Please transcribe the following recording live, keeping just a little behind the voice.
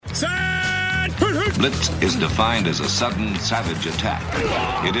Blitz is defined as a sudden, savage attack.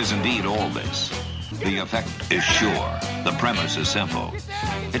 It is indeed all this. The effect is sure. The premise is simple.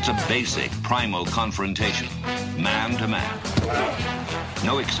 It's a basic, primal confrontation, man to man.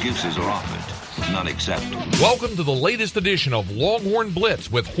 No excuses are offered, none accepted. Welcome to the latest edition of Longhorn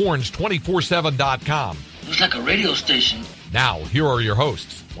Blitz with Horns247.com. Looks like a radio station. Now, here are your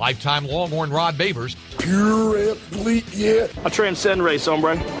hosts, lifetime Longhorn Rod Babers, Pure athlete, yeah. I transcend race,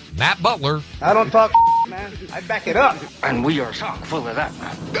 hombre. Matt Butler, I don't talk, man. I back it up. And we are chock full of that,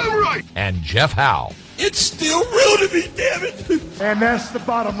 man. Damn right. and Jeff Howe. It's still real to me, damn it. And that's the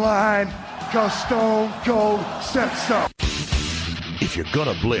bottom line, because Stone Cold said so. If you're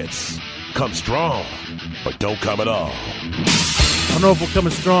gonna blitz, come strong, but don't come at all. I don't know if we're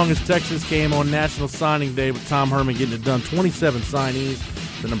coming strong as Texas came on National Signing Day with Tom Herman getting it done. 27 signees,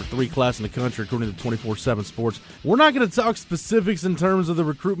 the number 3 class in the country according to 24/7 Sports. We're not going to talk specifics in terms of the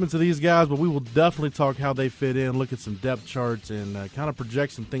recruitments of these guys, but we will definitely talk how they fit in, look at some depth charts, and kind of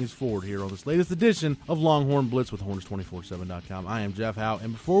project some things forward here on this latest edition of Longhorn Blitz with Horns247.com. I am Jeff Howe,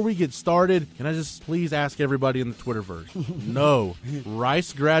 and before we get started, can I just please ask everybody in the Twitterverse, no,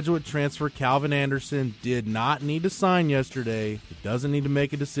 Rice graduate transfer Calvin Anderson did not need to sign yesterday. He doesn't need to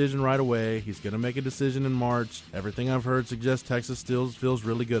make a decision right away. He's going to make a decision in March. Everything I've heard suggests Texas still feels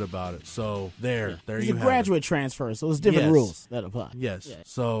really good about it. So there you have it. It's a graduate transfer, so it's different rules that apply. Yes.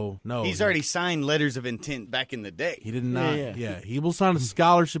 So no, he's already signed letters of intent back in the day. He did not. Yeah. He will sign a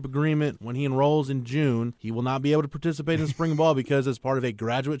scholarship agreement when he enrolls in June. He will not be able to participate in spring ball because as part of a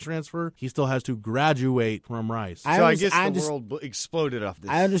graduate transfer, he still has to graduate from Rice. I guess the world exploded off this.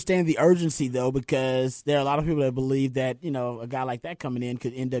 I understand the urgency though, because there are a lot of people that believe that a guy like that coming in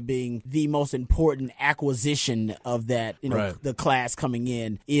could end up being the most important acquisition of that the class coming in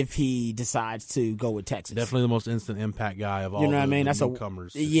if he decides to go with Texas. Definitely the most instant impact guy of all. That's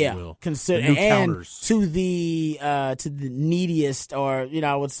newcomers. Consider new and counters. to the neediest, or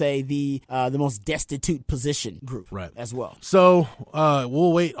I would say the most destitute position group, as well. So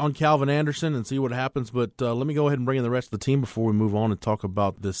we'll wait on Calvin Anderson and see what happens. But let me go ahead and bring in the rest of the team before we move on and talk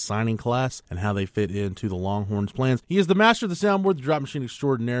about this signing class and how they fit into the Longhorns' plans. He is the master of the soundboard, the drop machine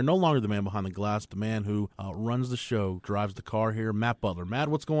extraordinaire, no longer the man behind the glass, the man who runs the show, drives the car here, Matt Butler. Matt,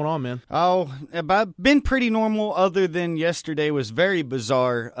 what's going on, man? Oh, I've been pretty normal other than yesterday was very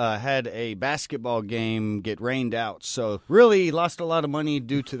bizarre. Had a basketball game get rained out, so really lost a lot of money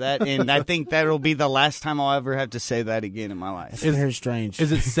due to that, and I think that'll be the last time I'll ever have to say that again in my life. It's very strange.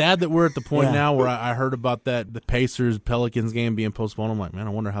 Is it sad that we're at the point now where I heard about the Pacers-Pelicans game being postponed? I'm like, man,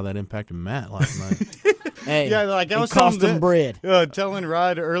 I wonder how that impacted Matt last night. Hey, I was cost him bread. Telling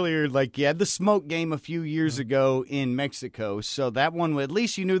Rod earlier, you had the smoke game a few years ago in Mexico, so that one, at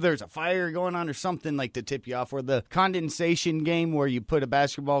least you knew there was a fire going on or something to tip you off, or the condensation game where you put a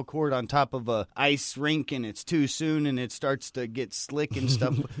basketball court on top of a ice rink and it's too soon and it starts to get slick and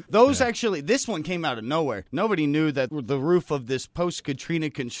stuff. Those actually, this one came out of nowhere. Nobody knew that the roof of this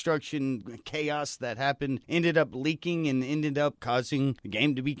post-Katrina construction chaos that happened ended up leaking and ended up causing the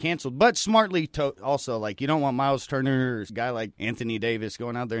game to be canceled. But smartly also, you don't want Miles Turner or a guy like Anthony Davis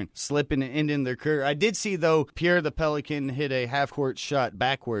going out there and slipping and ending their career. I did see, though, Pierre the Pelican hit a half-court shot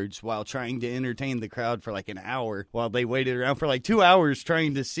backwards while trying to entertain the crowd for an hour while they waited around for 2 hours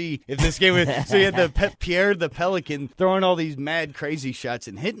trying to see if this game was... So you had the Pierre the Pelican throwing all these mad, crazy shots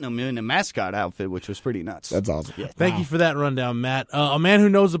and hitting them in a mascot outfit, which was pretty nuts. That's awesome. Yeah. Thank you for that rundown, Matt. A man who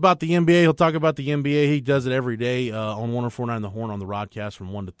knows about the NBA. He'll talk about the NBA. He does it every day on 104.9 The Horn on the Rodcast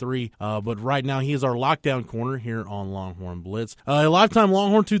from 1 to 3. But right now, he is our lockdown corner here on Longhorn Blitz. A lifetime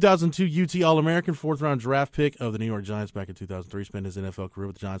Longhorn 2002 UT All-American, 4th-round draft pick of the New York Giants back in 2003. Spent his NFL career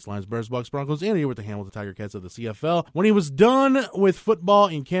with the Giants, Lions, Bears, Bucks, Broncos, and a year with the Hamilton Tiger Cats of the CFL. When he was done with football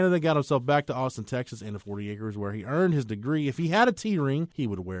in Canada, got himself back to Austin, Texas, and the 40 acres where he earned his degree. If he had a T-ring, he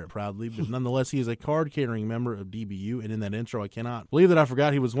would wear it proudly. But nonetheless, he is a card-carrying member of DBU. And in that intro, I cannot believe that I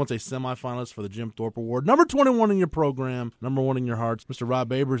forgot he was once a semifinalist for the Jim Thorpe Award. Number 21 in your program, number 1 in your hearts, Mr. Rod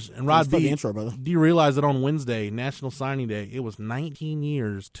Babers. And Rod, the intro, brother. Do you realize that on Wednesday, National Signing Day, it was 19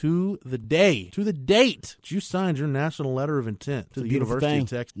 years to the date that you signed your national letter of intent to the University of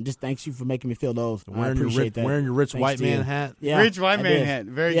Texas? Just thanks you for making me feel those. I appreciate that. Wearing your rich white man hat. Yeah, rich white man hat.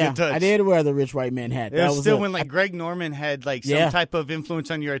 Very good touch. I did wear the rich white man hat. That was still when Greg Norman had some type of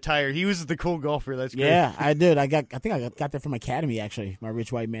influence on your attire. He was the cool golfer. That's great. Yeah, I did. I think I got that from Academy, actually. My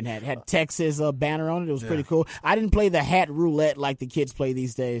rich white man hat had Texas banner on it. It was pretty cool. I didn't play the hat roulette like the kids play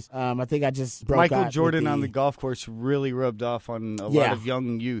these days. I think I just broke out. Jordan on the golf course really rubbed off on a lot of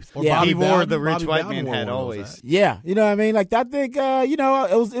young youth. Yeah. He wore the Rich White Man hat always. Yeah, you know what I mean? Like, I think,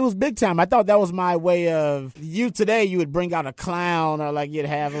 it was big time. I thought that was my way of, today you would bring out a clown, or like you'd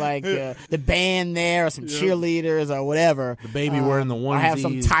have like the band there, or some cheerleaders or whatever. The baby wearing the onesies. I have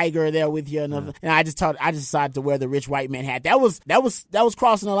some tiger there with you, and I just decided to wear the Rich White Man hat. That was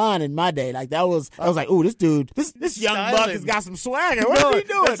crossing the line in my day. Like I was like, ooh, this dude, this young buck has got some swagger. What's he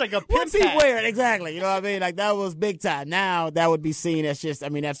doing? That's like a What's he wearing? Exactly. You know what I mean? Like, that was big time. Now that would be seen as just,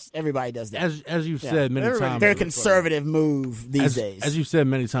 that's everybody does that. As you've said many times, they're a conservative move these days. As you've said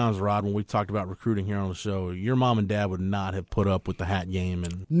many times, Rod, when we talked about recruiting here on the show, your mom and dad would not have put up with the hat game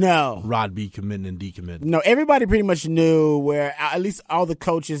and Rod be committing and decommitting. No, everybody pretty much knew where, at least all the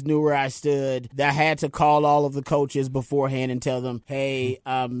coaches knew where I stood. I had to call all of the coaches beforehand and tell them, hey,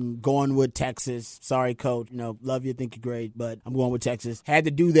 I'm going with Texas. Sorry, coach. Love you, think you're great, but I'm going with Texas. Had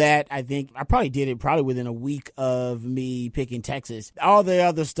to do that. I think I probably did it within a week of me picking Texas. All the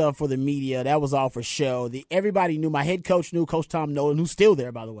other stuff for the media, that was all for show. Everybody knew. My head coach knew. Coach Tom Nolan, who's still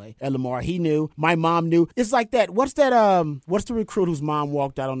there, by the way, at Lamar, he knew. My mom knew. It's like that. What's the recruit whose mom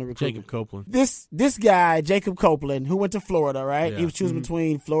walked out on the recruit? Jacob Copeland. This guy, Jacob Copeland, who went to Florida, right? Yeah. He was choosing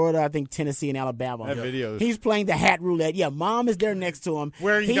between Florida, I think Tennessee, and Alabama. That video. He's playing the hat roulette. Yeah, mom is there next to him.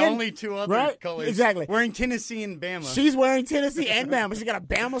 Wearing the only two other colors. Exactly. Wearing Tennessee and Bama. She's wearing Tennessee and Bama. She's got a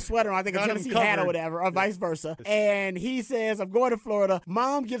Bama sweater on, I think a Tennessee hat or whatever, or vice versa. And he says, I'm going to Florida.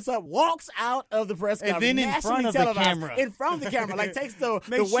 Mom gets up, walks out of the press conference. And then in front of the camera. In front of the camera. Like, takes the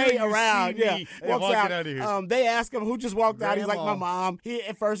sure way around. Yeah. Walks out. Out of here. They ask him who just walked out. He's like, my mom. He,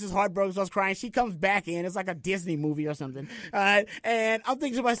 at first, his heart broke, starts crying. She comes back in. It's like a Disney movie or something. And I'm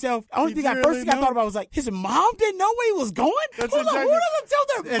thinking to myself, first thing I thought about was like, his mom didn't know where he was going? Who doesn't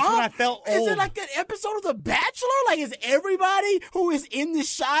tell their mom? When I felt old. Is it like an episode of The Bachelor? Like, is everybody who is in the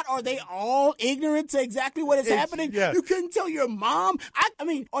shot, are they all ignorant to exactly what is happening? Yeah. You couldn't tell your mom? I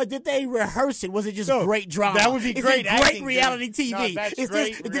mean, or did they rehearse it? Was it just great drama? That would be great acting. Great reality TV.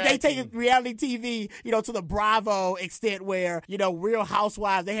 Did they take reality TV, to the Bravo extent where, Real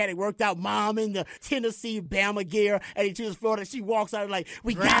Housewives, they had it worked out, mom in the Tennessee Bama gear, and he chooses Florida. She walks out like,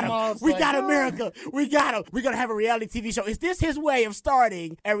 we got him. We got America. We got him. We're going to have a reality TV show. Is this his way of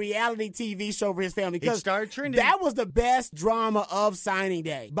starting a reality TV show for his family? Because it started trending. That was the best drama of signing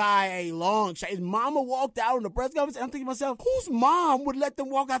day by a long shot. His mama walked out in the press conference, and I'm thinking to myself, whose mom would let them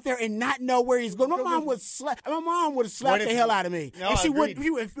walk out there and not know where he's going? My mom would have slapped the hell out of me. No, and she would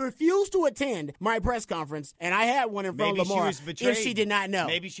refuse to attend my press conference, and I had one in front of Lamar. If she did not know.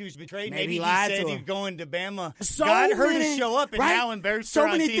 Maybe she was betrayed. Maybe he lied said to he her. was going to Bama. Got her to show up and now embarrassed her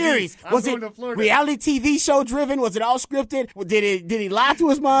on TV. Theories. Was it reality TV show driven? Was it all scripted? Did he lie to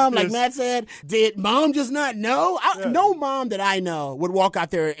his mom like Matt said? Did mom just not know? No mom that I know would walk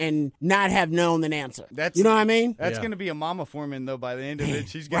out there and not have known an answer. You know what I mean? That's going to be a mama foreman, though, by the end of it.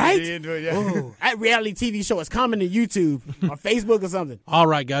 She's going to be into it. Yeah. Ooh, that reality TV show is coming to YouTube or Facebook or something. All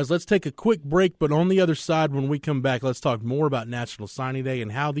right, guys, let's take a quick break, but on the other side, when we come back, let's talk more about National Signing Day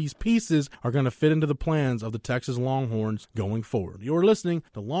and how these pieces are going to fit into the plans of the Texas Longhorns going forward. You're listening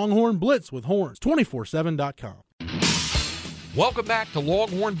to Longhorn Blitz with Horns, 247.com. Welcome back to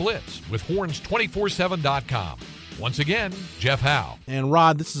Longhorn Blitz with Horns247.com. Once again, Jeff Howe. And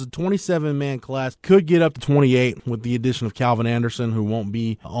Rod, this is a 27-man class. Could get up to 28 with the addition of Calvin Anderson, who won't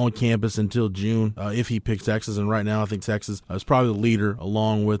be on campus until June if he picks Texas. And right now, I think Texas is probably the leader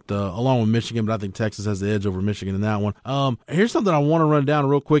along with Michigan, but I think Texas has the edge over Michigan in that one. Here's something I want to run down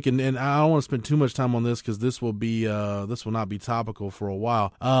real quick, and I don't want to spend too much time on this because this will not be topical for a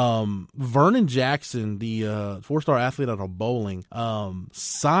while. Vernon Jackson, the four-star athlete out of bowling,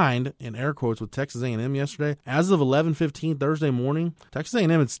 signed in air quotes with Texas A&M yesterday. As of 11:15 Thursday morning, Texas A&M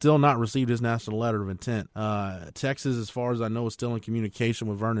had still not received his national letter of intent. Texas, as far as I know, is still in communication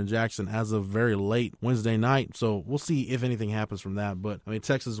with Vernon Jackson as of very late Wednesday night. So we'll see if anything happens from that. But I mean,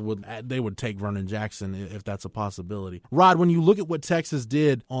 Texas would take Vernon Jackson if that's a possibility. Rod, when you look at what Texas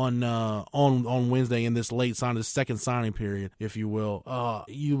did on Wednesday in this second signing period, if you will,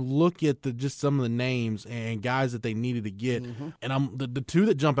 you look at just some of the names and guys that they needed to get, and the two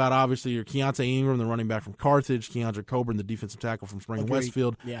that jump out obviously are Keontae Ingram, the running back from Carthage, Keandre Coburn, the defensive tackle from Spring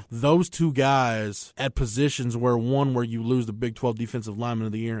Westfield. Yeah. Those two guys at positions where you lose the Big 12 Defensive Lineman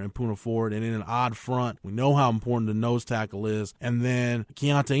of the Year and Poona Ford, and in an odd front, we know how important the nose tackle is. And then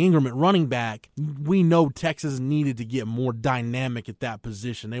Keontae Ingram at running back, we know Texas needed to get more dynamic at that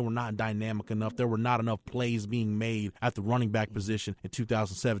position. They were not dynamic enough. There were not enough plays being made at the running back position in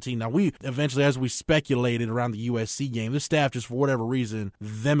 2017. Now, we eventually, as we speculated around the USC game, this staff just, for whatever reason,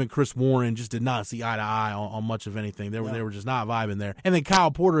 them and Chris Warren just did not see eye to eye on much much of anything. They were just not vibing there. And then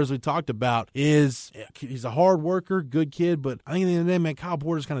Kyle Porter, as we talked about, he's a hard worker, good kid, but I think at the end of the day, man, Kyle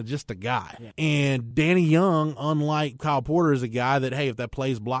Porter's kind of just a guy. Yeah. And Danny Young, unlike Kyle Porter, is a guy that, hey, if that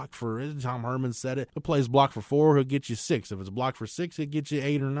play's blocked for, Tom Herman said it, if the play's blocked for 4, he'll get you 6. If it's blocked for 6, he'll get you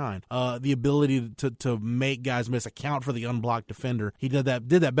 8 or 9. The ability to make guys miss, account for the unblocked defender. He did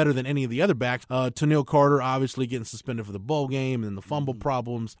that better than any of the other backs. Tennille Carter obviously getting suspended for the bowl game and the fumble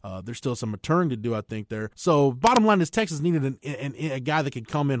problems. There's still some maturing to do, I think, there. So bottom line is Texas needed a guy that could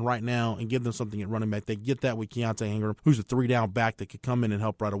come in right now and give them something at running back. They get that with Keontae Ingram, who's a 3-down back that could come in and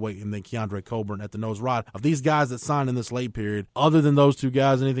help right away, and then Keandre Coburn at the nose rod. Of these guys that signed in this late period, other than those 2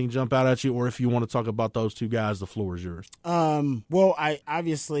 guys, anything jump out at you? Or if you want to talk about those 2 guys, the floor is yours. Well, I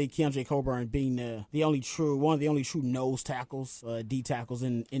obviously Keandre Coburn being one of the only true nose tackles, D tackles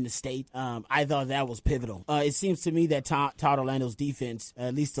in the state. I thought that was pivotal. It seems to me that Todd Orlando's defense,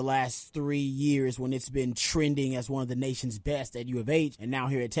 at least the last 3 years when it's been trending as one of the nation's best at U of H, and now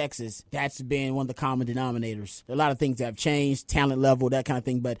here at Texas, that's been one of the common denominators. A lot of things have changed, talent level, that kind of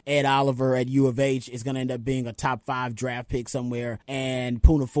thing, but Ed Oliver at U of H is going to end up being a top 5 draft pick somewhere, and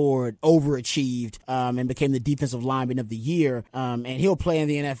Poona Ford overachieved and became the defensive lineman of the year, and he'll play in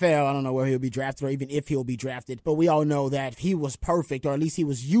the NFL. I don't know where he'll be drafted or even if he'll be drafted, but we all know that he was perfect, or at least he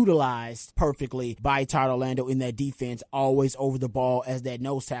was utilized perfectly by Todd Orlando in that defense, always over the ball as that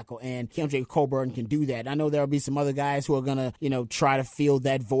nose tackle, and Keandre Coburn can do that. I know there'll be some other guys who are going to, try to fill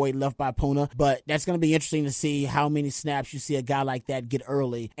that void left by Poona, but that's going to be interesting to see how many snaps you see a guy like that get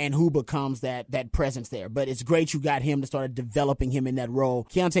early and who becomes that presence there. But it's great you got him to start developing him in that role.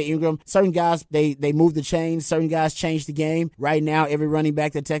 Keontae Ingram, certain guys, they move the chains. Certain guys change the game. Right now, every running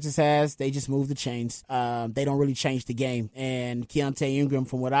back that Texas has, they just move the chains. They don't really change the game. And Keontae Ingram,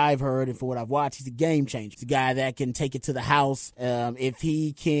 from what I've heard and from what I've watched, he's a game changer. He's a guy that can take it to the house. If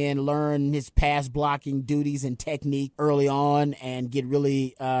he can learn his pass blocking duties and technique early on and get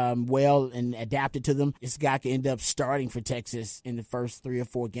really well and adapted to them, this guy could end up starting for Texas in the first 3 or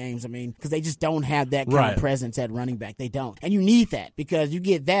 4 games. I mean, because they just don't have that kind of presence at running back. They don't. And you need that, because you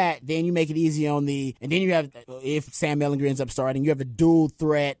get that, then you make it easy and then you have, if Sam Ehlinger ends up starting, you have a dual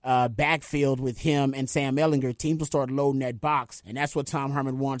threat backfield with him and Sam Ehlinger. Teams will start loading that box, and that's what Tom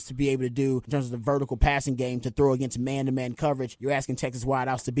Herman wants to be able to do in terms of the vertical passing game, to throw against man-to-man coverage. You're asking Texas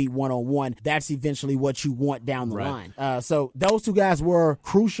wideouts to beat one-on-one. That's eventually what you want down the line. So those 2 guys were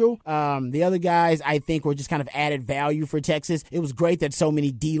crucial. The other guys, I think, were just kind of added value for Texas. It was great that so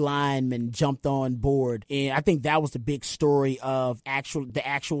many D linemen jumped on board, and I think that was the big story of the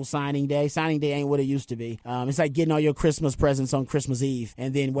actual signing day. Signing day ain't what it used to be. It's like getting all your Christmas presents on Christmas Eve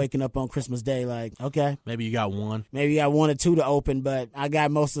and then waking up on Christmas Day like, okay, maybe you got 1 or 2 to open, but I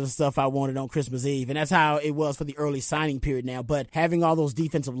got most of the stuff I wanted on Christmas Eve, and that's how it was for the early signing period now. But having all those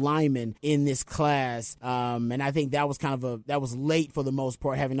defensive linemen in this class, and I think that was that was late for the most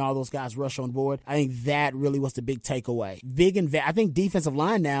part, having all those guys rush on board. I think that really was the big takeaway. I think defensive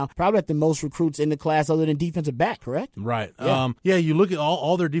line now probably at the most recruits in the class other than defensive back, correct? Right. Yeah. You look at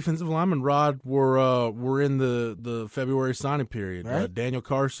all their defensive linemen, Rod, were in the February signing period. Right. Daniel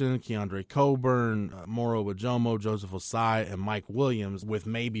Carson, Keandre Coburn, Moro Wajomo, Joseph Osai, and Mike Williams, with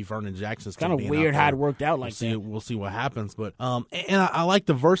maybe Vernon Jackson's kind of weird how it worked out like that. We'll see what happens. But and I like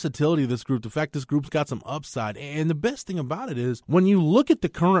the versatility of this group. The fact this group's got some upside. And the best thing about it is when you look at the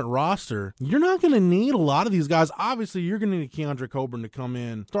current roster, you're not going to need a lot of these guys. Obviously, you're going to need Keandre Coburn to come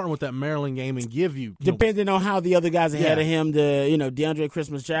in, starting with that Maryland game, and give you depending on how the other guys ahead of him, DeAndre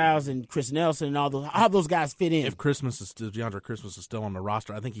Christmas-Giles and Chris Nelson and all those, how those guys fit in. If DeAndre Christmas is still on the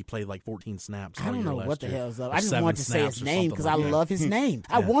roster, I think he played like 14 snaps. I don't know what the hell's up. I just want to say his name because I love his name.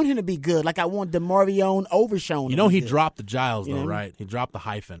 I want him to be good. Like I want DeMarvion Overshown. He dropped the Giles though, right? He dropped the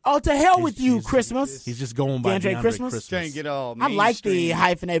hyphen. Oh, to hell with you, Christmas. He's just going by DeAndre Christmas. Can't get all I like the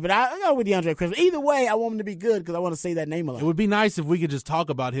hyphenate, but I go with DeAndre Christmas. Either way, I want him to be good because I want to say that name a lot. It would be nice if we could just talk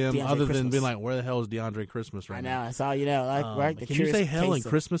about him other than being like, where the hell is DeAndre Christmas right now? I know. That's all you know. Right? Can you say hell and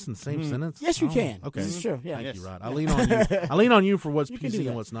Christmas in the same sentence? Yes, you can. Okay. This is true. Yeah. Thank you, Rod. I lean on you. I lean on you for what's PC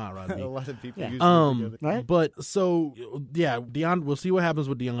and what's not, Rod. A lot of people use it right? But so, we'll see what happens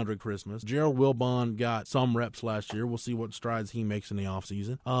with DeAndre Christmas. Gerald Wilbon got some reps last year. We'll see what strides he makes in the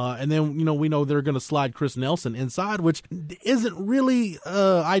offseason. And then, we know they're going to slide Chris Nelson inside, which isn't really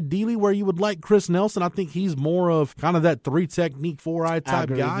ideally where you would like Chris Nelson. I think he's more of kind of that 3-technique, 4-eye type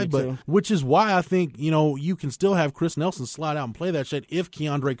guy, but which is why I think, you can still have Chris Nelson slide out and play that shit if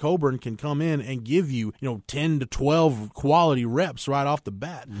Keandre Coburn can come in and give you, 10 to 12 quality reps right off the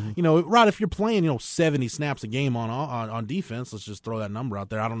bat. Right, if you're playing, 70 snaps a game on defense, let's just throw that number out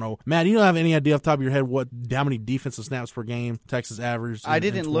there. I don't know. Matt, you don't have any idea off the top of your head how many defensive snaps per game Texas averaged? I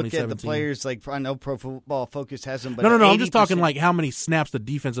didn't look at the players. Like, I know know Pro Football Focus has them. But No. I'm just talking like how many snaps the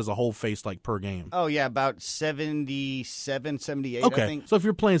defense as a whole faced like per game. Oh yeah, about 77, 78. Okay, I think. so if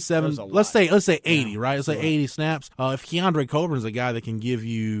you're playing let's say 80, right? Let's say 80 snaps. If Keandre Coburn's a guy that can give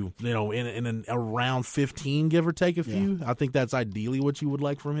you, in around 15, give or take a few, I think that's ideally what you would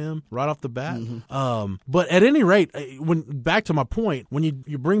like from him right off the bat. But at any rate, back to my point, when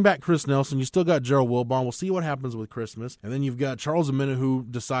you bring back Chris Nelson, you still got Gerald Wilbon. We'll see what happens with Christmas, and then you've got Charles Omenihu, who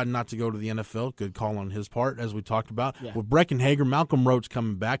decided not to go to the NFL. Good call on his part, as we talked about. With Brecken Hager, Malcolm Roach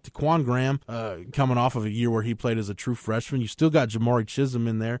coming back, Taquan Graham coming off of a year where he played as a true freshman. You still got Jamari Chisholm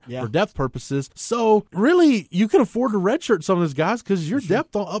in there for depth purposes. So really, you can afford to redshirt some of those guys because your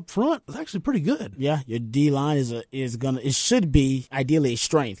depth up front is actually pretty good. Yeah, your D-line it should be ideally a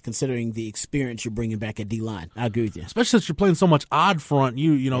strength considering the experience you're bringing back at D-line. I agree with you. Especially since you're playing so much odd front,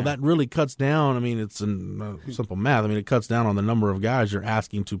 that really cuts down. I mean, it's simple math. I mean, it cuts down on the number of guys you're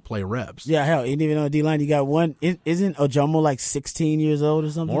asking to play reps. Yeah, hell, even on the D-line, you got one. Isn't Ojomo like 16 years old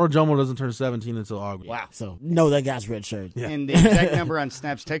or something? Or Ojomo doesn't turn 17 until August. Wow. So, no, that guy's redshirt. Yeah. And the exact number on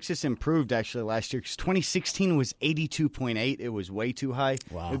snaps, Texas improved actually last year because 2016 was 82.8. It was way too high.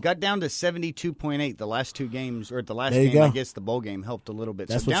 Wow. It got down to 72.8 the last two games, or the last game, I guess the bowl game helped a little bit.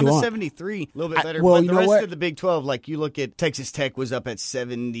 That's so what down you to want. 73, a little bit better. Well, but you the know rest what? of the Big 12, like you look at Texas Tech was up at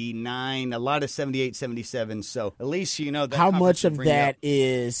 79, a lot of 78, 77. So at least that how much of bring that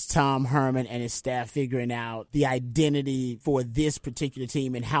is Tom Herman and his staff figuring out the identity for this particular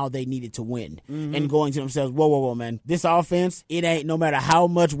team and how they needed to win, and going to themselves, whoa, man, this offense, it ain't, no matter how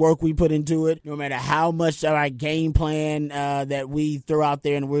much work we put into it, no matter how much of our game plan that we throw out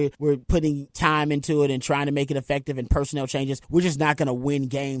there, and we're putting time into it and trying to make it effective and personnel changes, we're just not going to win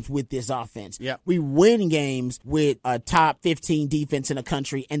games with this offense. Yep. We win games with a top 15 defense in the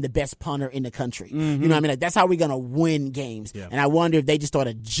country and the best punter in the country. You know what I mean? Like, that's how we're going to win games. Yeah. And I wonder if they just start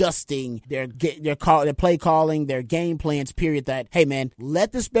adjusting their play calling, their game plans, period, that, hey, man,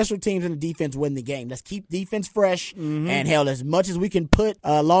 let the special teams and the defense win the game. Let's keep defense fresh. And, hell, as much as we can put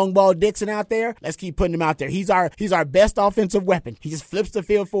long ball Dixon out there, let's keep putting him out there. He's our best offensive weapon. He just flips the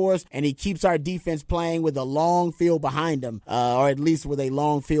field for us, and he keeps our defense playing with a long field behind him, or at least with a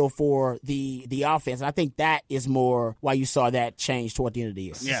long field for the offense. And I think that is more why you saw that change toward the end of the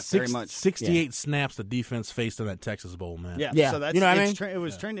year. Yeah, very much. 68 snaps the defense faced in that Texas Bowl, man. Yeah. So that's, you know what I mean? It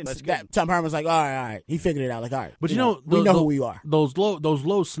was trending. That's That, good. Tom Herman was like, all right. He figured it out. Like, all right. But we know who we are. Those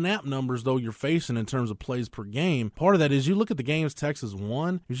low snap numbers, though, you're facing in terms of plays per game, part of that is you look at the games Texas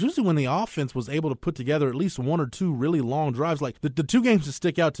won, it's usually when the offense was able to put together at least one or two really long drives. Like the two games that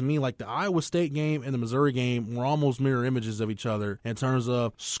stick out to me, like the Iowa State game and the Missouri game, were almost mirror images of each other in terms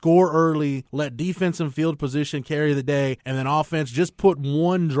of score early, let defense and field position carry the day, and then offense just put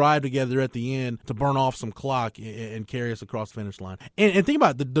one drive together at the end to burn off some clock and carry us across the finish line. And think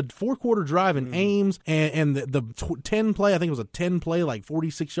about it, the four-quarter drive in Ames and the 10-play, I think it was a 10-play, like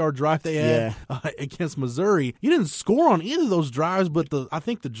 46-yard drive they had against Missouri. You didn't score on either of those drives, but I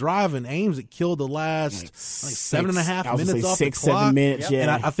think the drive in Ames, it killed the last 7.5 minutes off the clock. 7 minutes, And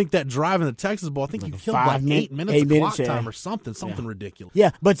I think that drive in the Texas Bowl, I think you killed like 8 minutes of clock time or something ridiculous.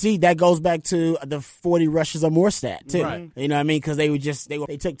 Yeah, but see, that goes back to the 40 rushes or more stat, too. Right. You know what I mean? Because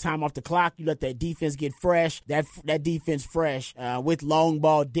they took time off the clock. You let that defense get fresh. That defense fresh with long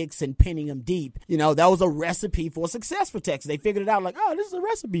ball Dixon pinning them deep. That was a recipe for success for Texas. They figured it out like, oh, this is a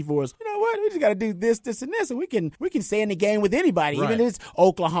recipe for us. You know what? We just got to do this, and this, and we can stay in the game with anybody, right. even if it's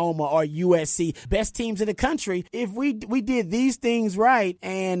Oklahoma or USC, best teams in the country. If we did these things right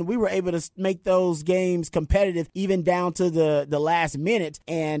and we were able to make those games competitive even down to the last minute,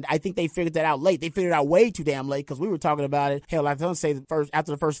 and I think they figured that out late. They figured it out way too damn late because we were talking about it, hell, I don't say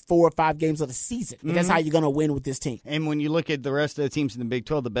after the first 4 or 5 games of the season. But that's how you're going to win with this team. And when you look at the rest of the teams in the Big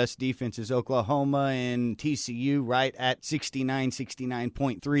 12, the best defense is Oklahoma and TCU right at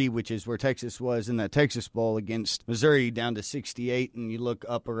 69.3, which is where Texas was in that Texas Bowl against Missouri, down to 68. And you look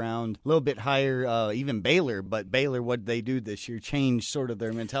up around a little bit higher, even Baylor. But Baylor, what they do this year, changed sort of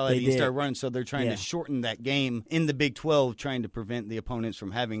their mentality and start running. So they're trying to shorten that game in the Big 12, trying to prevent the opponents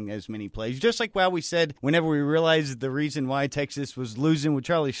from having as many plays. Just like we said, whenever we realized the reason why Texas was losing with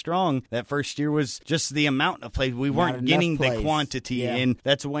Charlie Strong that first year was just the amount of plays. We weren't getting the quantity, and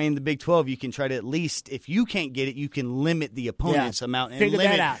that's why in the Big 12 you can try to, at least if you can't get it, you can limit the opponent's amount and figure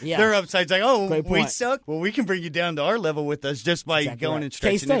limit that out. their upsides. Like, we suck. Well, we can bring you down to our level with us just by going and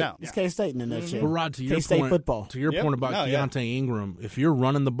stretching K-State. it out. It's K-State in a nutshell. But Rod, to your K-State point, football. To your point about Keontae Ingram, if you're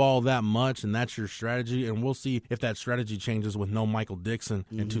running the ball that much and that's your strategy, and we'll see if that strategy changes with no Michael Dixon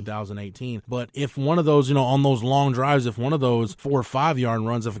in 2018. But if one of those, on those long drives, if one of those 4 or 5 yard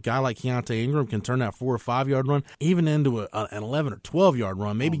runs, if a guy like Keontae Ingram can turn that 4 or 5 yard run even into an 11 or 12 yard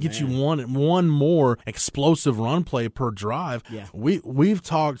run, maybe get you one more explosive run play per drive. Yeah. We've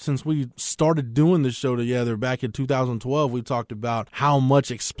talked since we started doing this show together back in 2012. We talked about how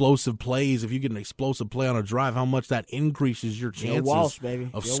much explosive plays, if you get an explosive play on a drive, how much that increases your chances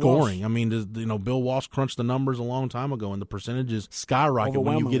of scoring. I mean, Bill Walsh crunched the numbers a long time ago, and the percentages skyrocket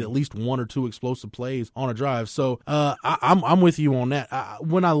when you get at least one or two explosive plays on a drive. So I'm with you on that.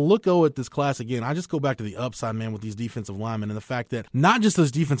 When I look at this class again, I just go back to the upside, man, with these defensive linemen and the fact that not just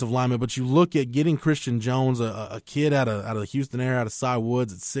those defensive linemen, but you look at getting Christian Jones, a kid out of the Houston area, out of Cy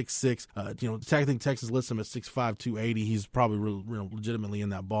Woods at 6'6". I think Texas lists him at 6'5", 280. He's probably legitimately in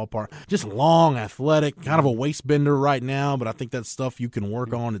that ballpark. Just long, athletic, kind of a waist bender right now, but I think that's stuff you can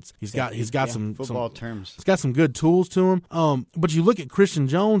work on. He's got some football terms. He's got some good tools to him. But you look at Christian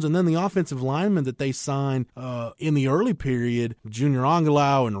Jones and then the offensive linemen that they signed in the early period, Junior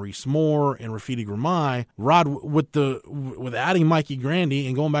Angilau and Reese Moore and Rafidi Gramai. Rod, with adding Mikey Grandy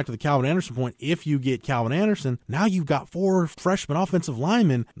and going back to the Calvin Anderson point, if you get Calvin Anderson, now you've got 4 freshman offensive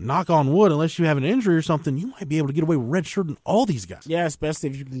linemen. Knock on wood, unless you have an injury or something, you might be able to get away with redshirting all these guys. Yeah, especially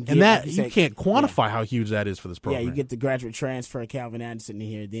if you can get, and that you can't quantify how huge that is for this program. Yeah, you get the graduate transfer Calvin Anderson in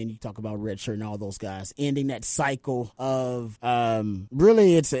here, then you talk about redshirting all those guys, ending that cycle of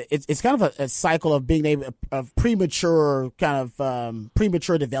really it's kind of a cycle of being able of premature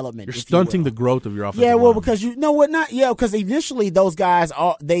development. You're stunting the growth of your offensive line. line. Because because initially those guys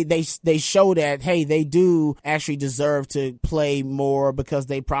they show that, hey, they do actually deserve to play more because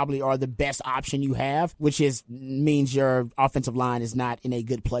they probably are the best option you have, which means your offensive line is not in a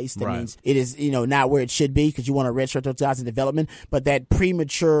good place. That means it is not where it should be, because you want to redshirt those guys in development. But that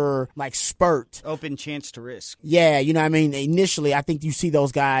premature spurt, open chance to risk. Yeah, initially I think you see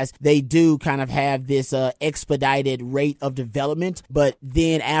those guys, they do kind of have this expedited rate of development, but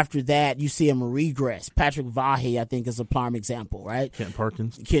then after that you see them regress. Patrick Vahe, I think, is a prime example, right? Kent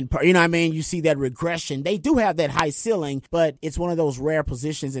Perkins. You see that regression. They do have that high ceiling, but it's one of those rare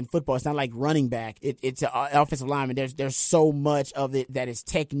positions in football. It's not like running back. It's an offensive lineman. There's so much of it that is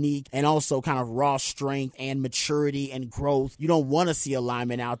technique and also kind of raw strength and maturity and growth. You don't want to see a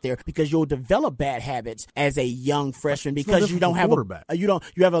lineman out there because you'll develop bad habits as a young freshman because you don't have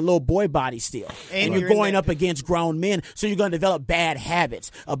you have a little boy body still, and you're going up against grown men, so you're going to develop bad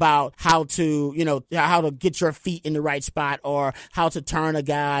habits about how to get your feet in the right spot, or how to turn a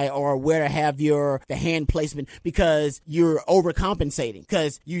guy, or where to have the hand placement, because you're overcompensating,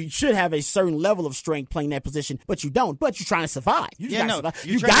 because you should have a certain level of strength playing that position, but you don't. But you're trying to survive. You're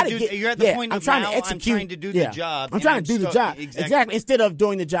at the point of trying to execute. I'm trying to do the job. I'm trying to do the job. Exactly. Instead of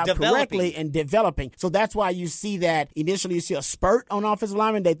doing the job correctly and developing. So that's why you see that initially you see a spurt on offensive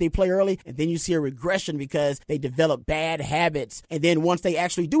linemen that they play early, and then you see a regression because they develop bad habits. And then once they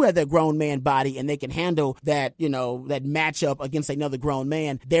actually do have that grown man body and they can handle that, that matchup against another grown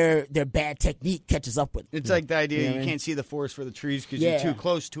man, their bad technique catches up with them. It's like the idea you can't see the forest for the trees because you're too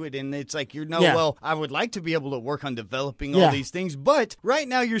close to it, and it's like well, I would like to be able to work on developing all these things, but right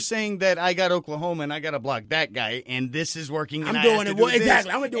now you're saying that I got Oklahoma and I got to block that guy, and this is working. And I'm doing it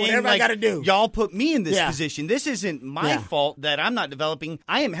exactly. I'm going to do whatever I got to do. Y'all put me in this position. This isn't my fault that I'm not developing.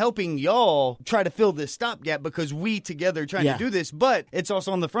 I am helping y'all try to fill this stopgap because we together are trying to do this, but it's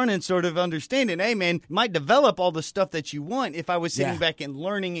also on the front end sort of understanding, hey man, might develop all the stuff that you want if I was sitting back and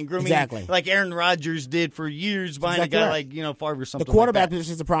learning and grooming like Aaron Rodgers did for years behind a guy like Favre or something. The quarterback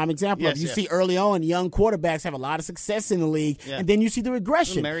position is a prime example of it. You see early on young quarterbacks have a lot of success in the league, and then you see the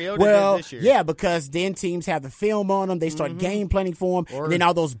regression. Mariota did this year. Yeah, because then teams have the film on them, they start game planning for them, and then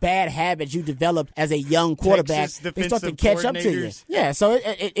all those bad habits you developed as a young quarterback, they start to catch up to you. Yeah, so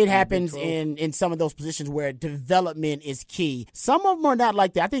it happens in some of those positions where development is key. Some of them are not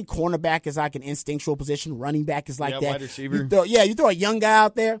like that. I think cornerback is like an instinctual position. Running back is like that. Wide receiver. You throw a young guy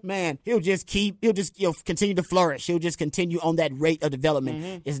out there, man, he'll just continue to flourish. He'll just continue on that rate of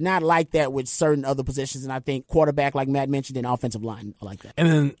development. It's not like that with certain other positions, and I think quarterback, like Matt mentioned, and offensive line are like that. And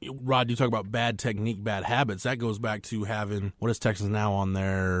then, Rod, you talk about bad technique, bad habits. That goes back to having, what is Texas now on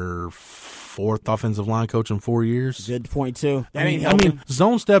their fourth offensive line coach in 4 years? Good point, too. I mean,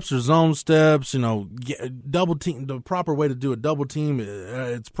 zone steps are zone steps. Double team, the proper way to do a double team,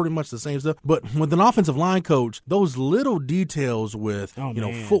 it's pretty much the same stuff. But with an offensive line coach, those little details with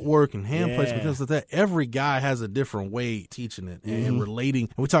footwork and hand placement, because of that, every guy has a different way teaching it and relating.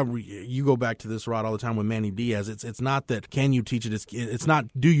 And we talk. You go back to this, Rod, all the time with Manny Diaz. It's not that can you teach it. It's not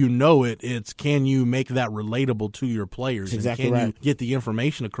do you know it. It's can you make that relatable to your players. Exactly and can right. you get the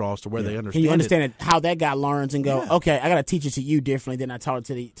information across to where they understand. Can you understand how that guy learns and go, okay, I got to teach it to you differently than I taught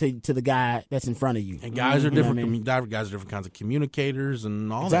it to the guy that's in front of you. And guys are different. Guys are different kinds of communicators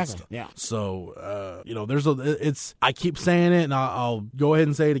and all that stuff. Yeah. So there's I keep saying it, and I'll I'll go ahead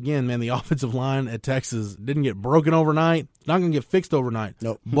and say it again, man. The offensive line at Texas didn't get broken overnight. It's not going to get fixed overnight.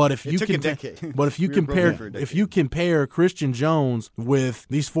 Nope. But if you took a decade. But if you compare Christian Jones with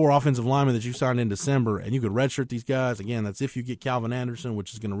these 4 offensive linemen that you signed in December, and you could redshirt these guys again, that's if you get Calvin Anderson,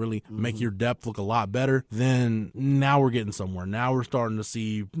 which is going to really make your depth look a lot better. Then now we're getting somewhere. Now we're starting to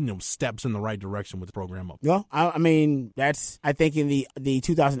see steps in the right direction with the program up. Well, I mean, I think in the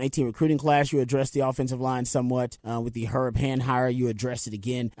 2018 recruiting class, you addressed the offensive line somewhat. With the Herb Hand hire, you addressed it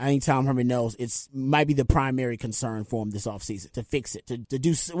again. I think Tom Herman knows it's might be the primary concern for him this offseason, to fix it, to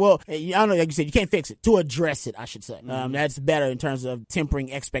do well. I don't know, like you said, you can't fix it, to address it, I should say. That's better in terms of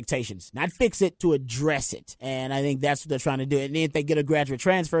tempering expectations. Not fix it, to address it. And I think that's what they're trying to do. And then if they get a graduate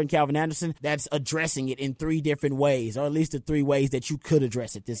transfer in Calvin Anderson, that's addressing it in 3 different ways, or at least the 3 ways that you could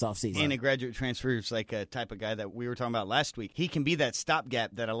address it this offseason. And a graduate transfer is like a type of guy that we were talking about last week. He can be that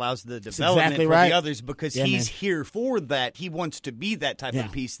stopgap that allows the development for the others, because he's here for that. He wants to be that type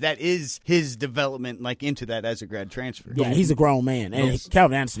of piece. That is his development, like into that as a grad transfer. Yeah, he's a grown man. And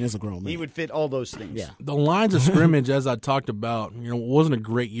Calvin Anderson is a grown man. He would fit all those things. Yeah. The lines of scrimmage, as I talked about, it wasn't a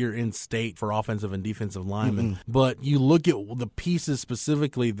great year in state for offensive and defensive linemen. But you look at the pieces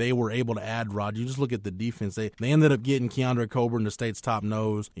specifically they were able to add, Rod. You just look at the defense. They ended up getting Keandre Coburn, the state's top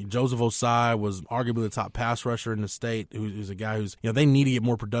nose. Joseph Osai was arguably the top pass rusher in the state, who's a guy who's, they need to get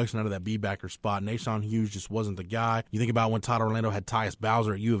more production out of that B-backer spot. Nashawn Hughes just wasn't the guy. You think about when Todd Orlando had Tyus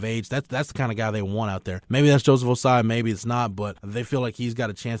Bowser at U of H. That's the kind of guy they want out there. Maybe that's Joseph Osai, maybe it's not, but they feel like he's got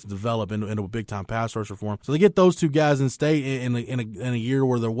a chance to develop into a big-time pass rusher for him. So they get those 2 guys in state in a year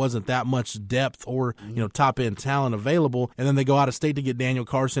where there wasn't that much depth or top-end talent available, and then they go out of state to get Daniel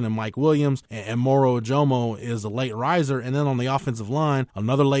Carson and Mike Williams, and Moro Ojomo is a late riser, and then on the offensive line,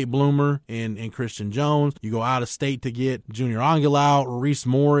 another late bloomer in Christian Jones. You go out of state to get Junior Angulau. Reese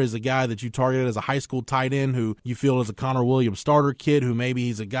Moore is a guy that you targeted as a high school tight end who you feel is a Connor Williams starter kid, who maybe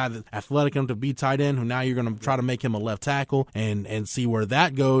he's a guy that's athletic enough to be tight end, who now you're going to try to make him a left tackle and see where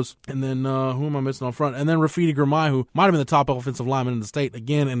that goes. And then who am I missing on front? And then Rafidi Gramai, who might have been the top offensive lineman in the state,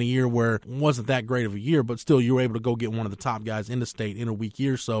 again, in a year where it wasn't that great of a year, but still you were able to go get one of the top guys in the state in a weak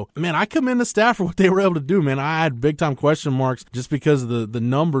year. So, man, I commend the staff for what they were able to do, man. I had big-time question marks just because of the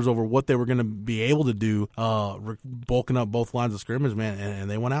numbers over what they were going to be able to do, bulking up both lines of scrimmage, man, and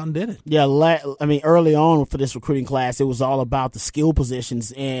they went out and did it. Yeah, early on for this recruiting class, it was all about the skill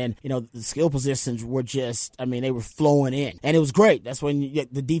positions, and, the skill positions were just, they were flowing in, and it was great. That's when you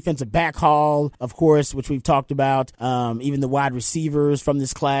get the defensive back haul, of course, which we've talked about. Even the wide receivers from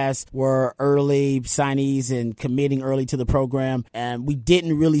this class were early signees and committing early to the program, and we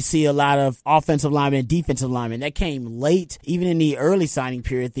didn't really see a lot of offensive linemen and defensive linemen. That came late. Even in the early signing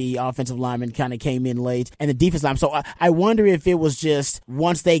period, the offensive linemen kind of came in late, and the defensive linemen. So I wonder if it was just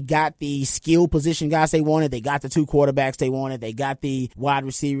once they got the skill position guys they wanted, they got the 2 quarterbacks they wanted, they got the wide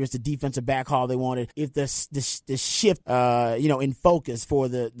receivers, the defensive back haul they wanted, if the shift, in focus for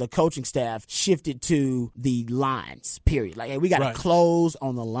the coaching staff shifted to the lines, period. Like, hey, we got to close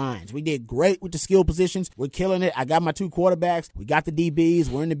on the lines. We did great with the skill positions. We're killing it. I got my 2 quarterbacks. We got the DBs.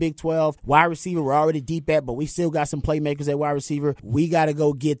 We're in the Big 12. Wide receiver, we're already deep at, but we still got some playmakers at wide receiver. We got to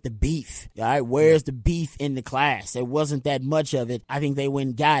go get the beef. All right, where's the beef in the class? There wasn't that much of it. I think they went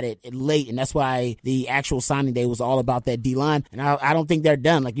and got it late, and that's why the actual signing day was all about that D-line. And I don't think they're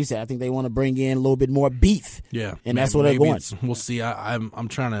done. Like you said, I think they want to bring in a little bit more beef. Yeah. And that's what they're going. We'll see. I'm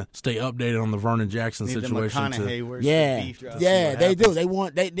trying to stay updated on the Vernon Jackson situation. They do. They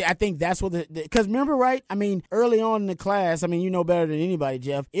want. I think that's what because remember, right? Early on in the class, you know better than anybody,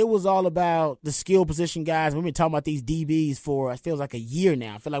 Jeff. It was all about the skill position guys. We've been talking about these DBs for it feels like a year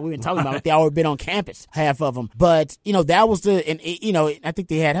now. I feel like we've been talking about it. They already been on campus, half of them. But that was I think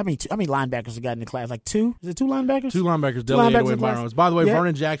they had how many linebackers they got in the class? Like 2? Is it 2 linebackers? 2 linebackers. Deli Adewale and Byron. By the way,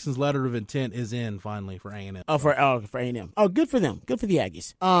 Vernon Jackson's letter of intent is in finally for A&M. For A&M. Oh, good for them. Good for the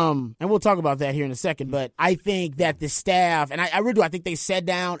Aggies. And we'll talk about that here in a second. But I think that the staff, and I really do, I think they sat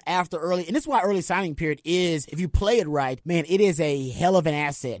down after early, and this is why early signing period is, if you play it right, man, it is a hell of an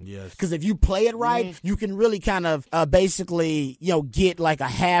asset. Yes. Because if you play it right, you can really kind of basically, get like a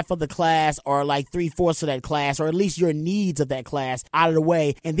half of the class or like 3/4 of that class, or at least your needs of that class out of the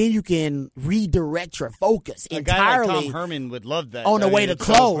way, and then you can redirect your focus entirely. A guy like Tom Herman would love that. On the way to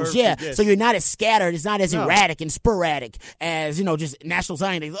close, So you're not as scattered. It's not as erratic and sporadic as, just national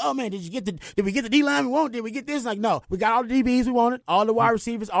signing days. Oh, man, did we get the D-line we want? Did we get this? Like, no. We got all the DBs we wanted, all the wide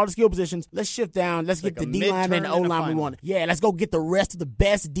receivers, all the skill positions. Let's shift down. Let's get the D-lineman and the O-lineman we wanted. Yeah, let's go get the rest of the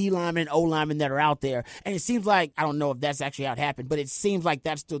best D-linemen and O-linemen that are out there. And it seems like, I don't know if that's actually how it happened, but it seems like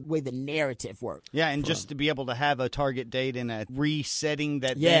that's the way the narrative worked. Yeah, and just to be able to have a target date and a resetting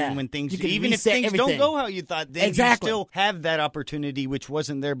that then when things, even if things don't go how you thought, then you still he'll have that opportunity, which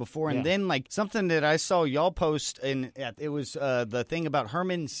wasn't there before. And then, like, something that I saw y'all post, and it was the thing about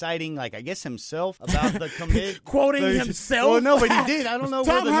Herman citing, like, I guess himself about the commit. Quoting himself? Well, no, but he did. I don't know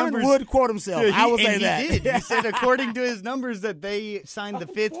Tom where the Herman numbers would quote himself. I will say that. He did. He said, according to his numbers, that they signed the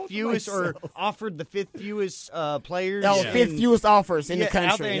fifth fewest or offered the fifth fewest players. Fifth fewest offers in the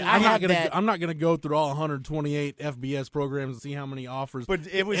country. I'm not going to go through all 128 FBS programs and see how many offers. But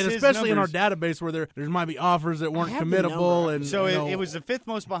it was, and especially in our database where there might be offers that weren't committable. And so it was the fifth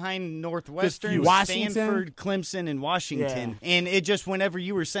most behind Northwestern, Stanford, Clemson, and Washington. Yeah. And it just, whenever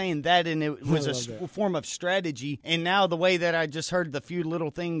you were saying that, and it was a form of strategy. And now the way that I just heard the few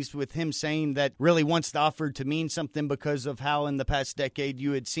little things with him saying that really wants the offer to mean something because of how in the past decade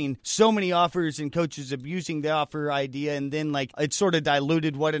you had seen so many offers and coaches abusing the offer idea, and then like it sort of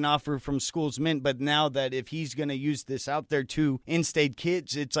diluted what an offer from schools meant. But now that if he's going to use this out there to in-state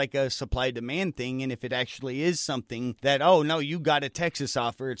kids, it's like a supply-demand thing. And if it actually is something that, oh, no, you got a Texas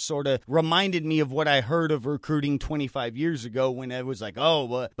offer, it sort of reminded me of what I heard of recruiting 25 years ago when it was like,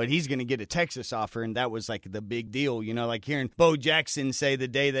 oh, but he's going to get a Texas offer. And that was like the big deal, you know, like hearing Bo Jackson say the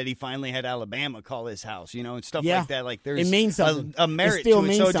day that he finally had Alabama call his house, you know, and stuff like that. Like there's it means something. A merit to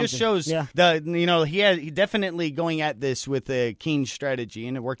it. So it just shows he definitely going at this with a keen strategy,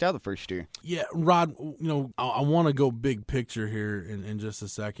 and it worked out the first year. Yeah, Rod, you know, I want to go big picture here in just a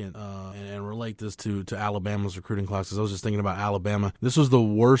second and relate this to Alabama's recruiting class, because I was just thinking about Alabama. This was the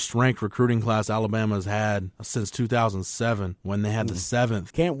worst ranked recruiting class Alabama's had since 2007 when they had the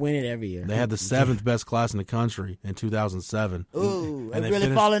seventh. Can't win it every year. They had the seventh best class in the country in 2007. Ooh, and they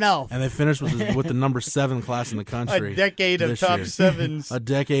really falling off. And they finished with the number 7 class in the country. A decade of top sevens. A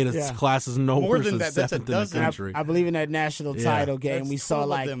decade of classes no worse than that. Seventh in the country. I believe in that national title game, we saw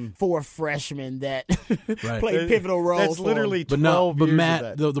like 4 freshmen that played pivotal roles. That's literally 12 years. But Matt,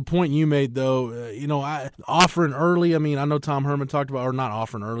 of that. the point you made though, offering early. I mean, I know Tom Herman talked about, or not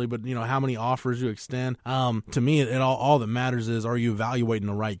offering early, but how many offers you extend. To me, all that matters is, are you evaluating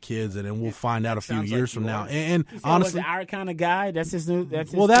the right kids, and we'll find out a few years from now. And honestly, was our kind of guy. That's his new.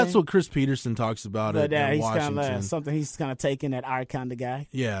 That's his that's thing? what Chris Peterson talks about at Washington. Something he's kind of taking that our kind of guy.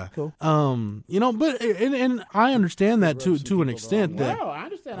 Yeah, cool. But and I understand that to an extent. That I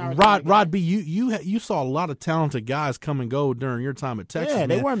understand. Rod B, you saw a lot of talented guys come and go during your time at Texas. Yeah,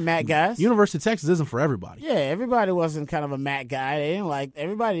 they weren't MAC guys. University of Texas isn't for everybody. Yeah, everybody wasn't kind of a MAC guy.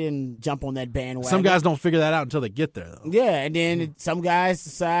 Everybody didn't jump on that bandwagon. Some guys don't figure that out until they get there, though. Yeah, and then some guys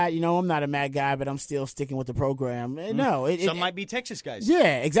decide, I'm not a MAC guy, but I'm still sticking with the program. No, some might be Texas guys.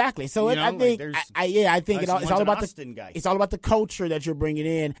 Yeah, exactly. So I think it's all about it's all about the culture that you're bringing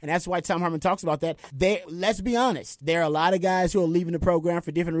in, and that's why Tom Herman talks about that. Let's be honest, there are a lot of guys who are leaving the program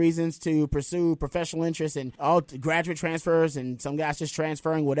for different reasons to pursue professional interests and all graduate transfers, and some guys just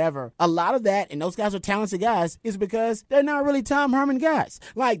transferring whatever. A lot of that, and those guys are talented guys, is because they're not really Tom Herman guys.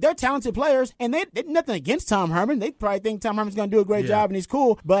 Like, they're talented players, and they're nothing against Tom Herman. They probably think Tom Herman's going to do a great job and he's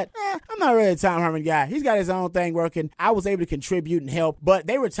cool, but I'm not really a Tom Herman guy. He's got his own thing working. I was able to contribute and help, but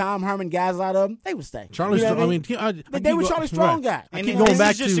they were Tom Herman guys. A lot of them, they would stay. Charlie Strong. They were Charlie Strong guys. And this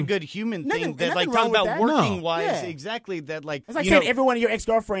is just a good human thing that, like, talking about working wise, exactly that. Like, it's like saying every one of your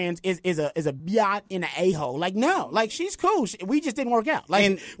ex-girlfriends is a biot in an a-hole. Like, no, like, she's cool. We just didn't work out.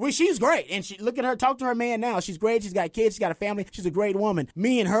 Like, she's great, and she look at her, talk to her man now. She's great. She's got kids. She's got a family. She's a great woman.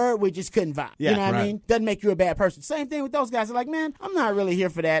 Me and her, we just couldn't vibe. You know what I mean? Doesn't make you a bad person. Same thing with those guys. They're like, man, I'm not really here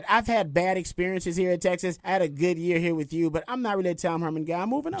for that. I've had bad experiences here at Texas. I had a good year here with you, but I'm not really a Tom Herman guy. I'm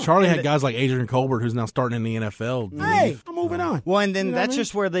moving on. Charlie had guys like Adrian Colbert, who's now starting in the NFL. Hey, I'm moving on. Well, and then that's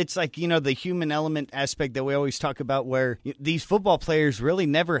just where it's like, the human element aspect that we always talk about, where these football players really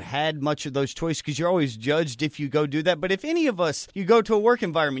never had much of those choices, because you're always judged if you go do that. But if any of us, you go to a work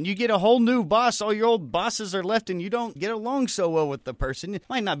environment, you get a whole new boss, all your old bosses are left, and you don't get along so well with the person. It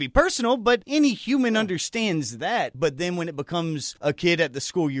might not be personal, but any human understands that. But then when it becomes a kid at the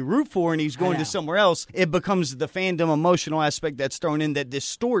school you root for and he's going to somewhere else, it becomes the fandom emotional aspect that's thrown in that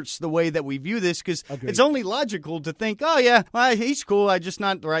distorts the way that we view this, because it's only logical to think, oh yeah, well, he's cool, I just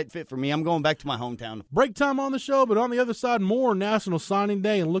not the right fit for me. I'm going back to my hometown. Break time on the show, but on the other side, more National Signing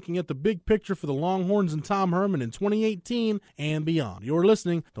Day and looking at the big picture for the Longhorns and Tom Herman in 2018 and beyond. You're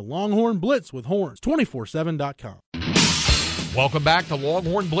listening to Longhorn Blitz with Horns, 247.com. Welcome back to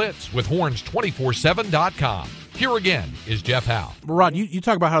Longhorn Blitz with Horns247.com. Here again is Jeff Howe. Rod, you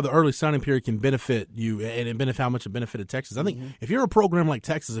talk about how the early signing period can benefit you and benefit how much it benefited Texas. I think if you're a program like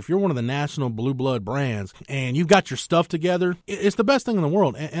Texas, if you're one of the national blue blood brands and you've got your stuff together, it's the best thing in the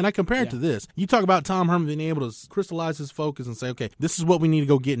world. And I compare it to this. You talk about Tom Herman being able to crystallize his focus and say, okay, this is what we need to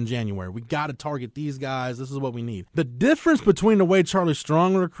go get in January. We got to target these guys. This is what we need. The difference between the way Charlie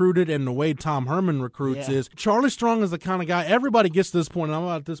Strong recruited and the way Tom Herman recruits is Charlie Strong is the kind of guy, everybody gets to this point, and I'm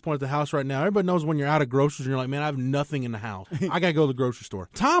at this point at the house right now. Everybody knows when you're out of groceries and you're like, man, I have nothing in the house. I got to go to the grocery store.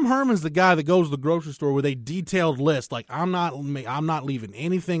 Tom Herman's the guy that goes to the grocery store with a detailed list. Like, I'm not leaving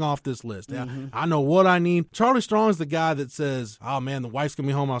anything off this list. I know what I need. Charlie Strong's the guy that says, oh, man, the wife's going to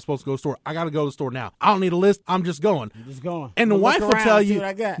be home. I'm supposed to go to the store. I got to go to the store now. I don't need a list. I'm just going. And the wife will tell you,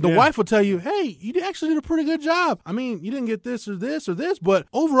 wife will tell you, hey, you actually did a pretty good job. I mean, you didn't get this or this or this, but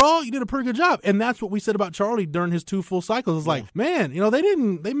overall, you did a pretty good job. And that's what we said about Charlie during his 2 full cycles. It's like, man,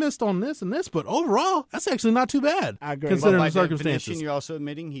 they missed on this and this, but overall, that's actually not too bad. I agree. Considering the circumstances. You're also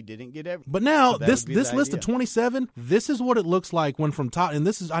admitting he didn't get everything. But now, this list of 27, this is what it looks like when from top, and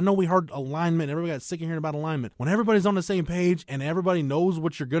this is, I know we heard alignment, everybody got sick of hearing about alignment. When everybody's on the same page and everybody knows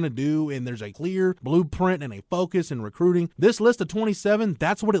what you're going to do and there's a clear blueprint and a focus in recruiting, this list of 27,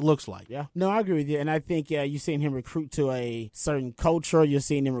 that's what it looks like. Yeah. No, I agree with you. And I think you're seeing him recruit to a certain culture. You're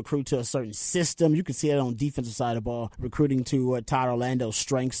seeing him recruit to a certain system. You can see it on the defensive side of the ball, recruiting to what Todd Orlando's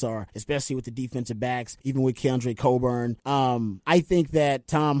strengths are, especially with the defensive backs, even with Kendrick Coburn. I think that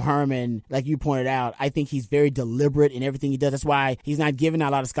Tom Herman, like you pointed out, I think he's very deliberate in everything he does. That's why he's not giving out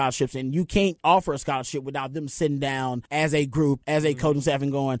a lot of scholarships. And you can't offer a scholarship without them sitting down as a group, as a coaching staff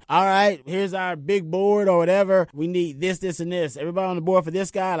and going, all right, here's our big board or whatever. We need this, this, and this. Everybody on the board for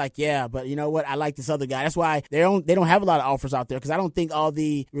this guy? Like, yeah, but you know what? I like this other guy. That's why they don't have a lot of offers out there, because I don't think all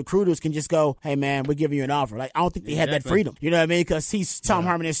the recruiters can just go, hey, man, we're giving you an offer. Like, I don't think they had that freedom. You know what I mean? Because Tom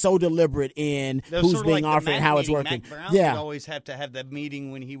Herman is so deliberate in who's being offered and how it's working. Mac Brown would always have to have that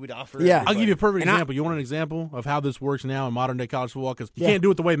meeting when he would offer everybody. I'll give you a perfect example. You want an example of how this works now in modern-day college football? Because you can't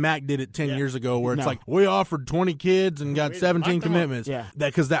do it the way Mac did it 10 years ago, where it's like, we offered 20 kids and got 17 commitments.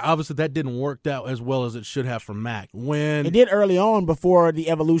 Because obviously that didn't work out as well as it should have for Mac. When it did early on before the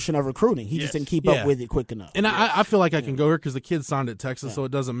evolution of recruiting. He just didn't keep up with it quick enough. And I feel like I can go here because the kids signed at Texas, so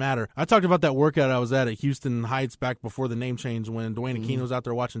it doesn't matter. I talked about that workout I was at Houston Heights back before the name change when Dwayne Aquino was out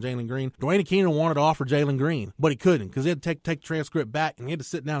there watching Jalen Green. Dwayne Aquino wanted to offer Jalen Green, but he couldn't because he had to take transcript back, and he had to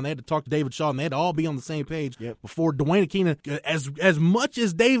sit down and they had to talk to David Shaw, and they had to all be on the same page before Dwayne Aquino, as much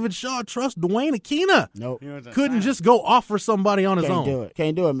as David Shaw trusts Dwayne Aquino, couldn't just go offer somebody on his own.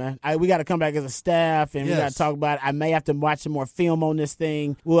 Can't do it, man. We got to come back as a staff, and we got to talk about it. I may have to watch some more film on this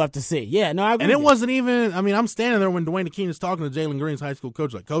thing. We'll have to see. Yeah, no, I agree. And it wasn't even, I mean, I'm standing there when Dwayne Aquino's talking to Jalen Green's high school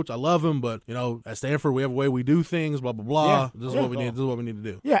coach, like, Coach, I love him, but, at Stanford, we have a way we do things, blah, blah, blah. This is what we need. This is what we need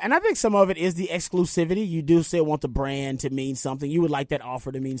to do. Yeah, and I think some of it is the exclusivity. You do still want the brand to mean something. You would like that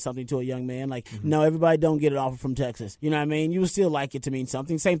offer to mean something to a young man. Like, no, everybody don't get an offer from Texas. You know what I mean? You would still like it to mean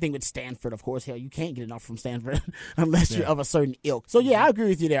something. Same thing with Stanford, of course. Hell, you can't get an offer from Stanford unless you're of a certain ilk. So, yeah, I agree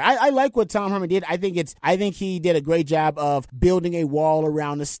with you there. I like what Tom Herman did. I think he did a great job of building a wall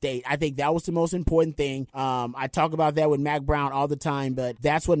around the state. I think that was the most important thing. I talk about that with Mac Brown all the time, but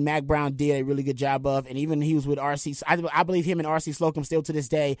that's what Mac Brown did a really good job of. And even he was with RC. I believe him and RC Slocum still to this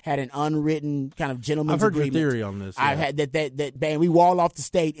day had an unwritten kind of gentleman's agreement. I've heard your theory on this. I've had that man, we wall off the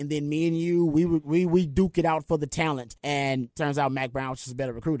state, and then me and you, we duke it out for the talent. And turns out Mac Brown was just a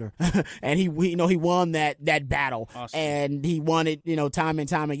better recruiter, and he won that battle, and he won it time and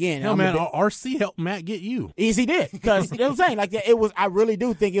time again. Hell, man, RC helped Mac get you. Yes, he did, because you know what I'm saying, like it was. I really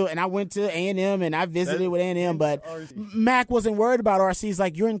do think it. And I went to A&M and I visited with A&M, but Mac wasn't worried about RC. He's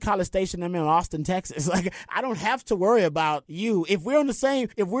like, you're in College Station, I'm in Austin, Texas. Like, I don't have to worry about you. If we're on the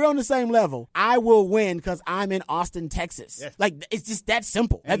same level, I will win because I'm in Austin, Texas. Yes. Like, it's just that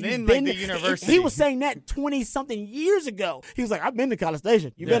simple. And then the university. He was saying that 20-something years ago. He was like, I've been to College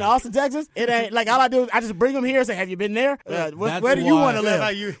Station. You been to Austin, Texas? It ain't like, all I do is I just bring him here and say, have you been there? Where do you want to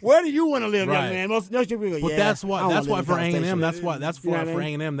live? Where do you want to live, young man? Most people go, but that's why for A&M, that's for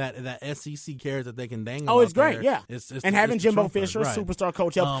A&M that SEC cares that they can dangle. Oh, it's great, there. yeah. And having Jimbo Fisher, superstar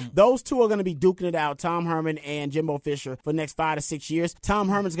coach, help. Those two are going to be duking it out, Tom Herman and Jimbo Fisher, for the next 5 to 6 years. Tom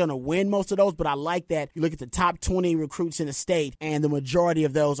Herman's going to win most of those, but I like that. You look at the top 20 recruits in the state, and the majority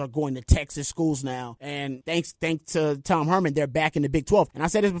of those are going to Texas schools now. And thanks to Tom Herman, they're back in the Big 12. And I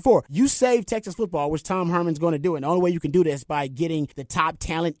said this before, you save Texas football, which Tom Herman's going to do. And the only way you can do this by getting the top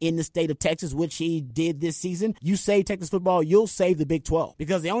talent in the state of Texas, which he did this season. You save Texas football, you'll save the Big 12.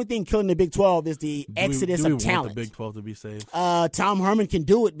 Because the only thing killing the Big 12 is the exodus of talent. Want the Big 12 to be saved? Tom Herman can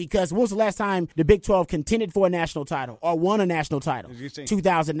do it, because when was the last time the Big 12 contended for a national title or won a national title?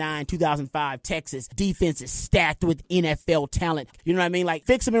 2009, 2005, Texas. defense is stacked with NFL talent. You know what I mean? Like,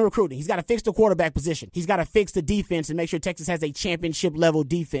 fix him in recruiting. He's got to fix the quarterback position. He's got to fix the defense and make sure Texas has a championship-level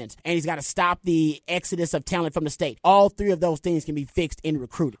defense. And he's got to stop the exodus of talent from the state. All three of those things can be fixed in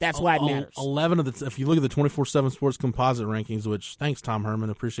recruiting. That's why it matters. 11 of the, if you look at the 24/7 Sports composite rankings, which, thanks, Tom Herman,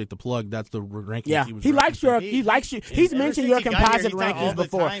 appreciate the plug. That's the rankings. Yeah, he likes you. He's mentioned your composite rankings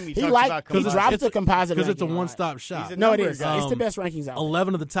before. He drops the composite because it's a one-stop shop. No, it is. It's the best rankings out there.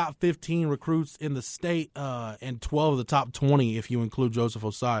 11 of the top 15 recruits in the state, and 12 of the top 20 if you include Joseph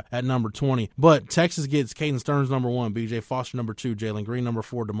Osai at number 20. But Texas gets Caden Stearns number 1, B.J. Foster number 2, Jalen Green number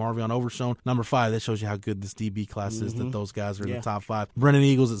 4, DeMarvion Overshone number 5. That shows you how good this DB class is, that those guys are in the top 5. Brennan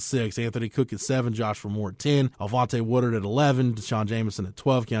Eagles at 6, Anthony Cook at 7, Joshua Moore at 10, Alvonte Woodard at 11, Deshaun Jameson at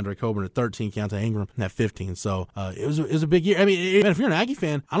 12, Keandre Coburn at 13, Keontae Ingram at 15. So it was a big year. I mean, if you're an Aggie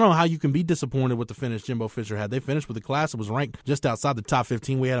fan, I don't know how you can be disappointed with the finish Jimbo Fisher had. They finished with a class that was ranked just outside the top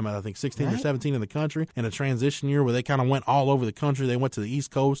 15. We had them at, I think, 16 or 17 in the country in a transition year where they kind of went all over the country. They went to the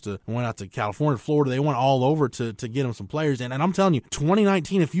East Coast, went out to California, Florida. They went all over to get them some players. And I'm telling you,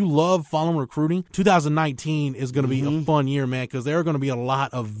 2019, if you love following recruiting, 2019 is going to be a fun year, man, because there are going to be a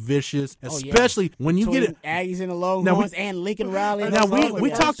lot of vicious, especially when you get it. Aggies in the Longhorns and Lincoln Riley. Now, we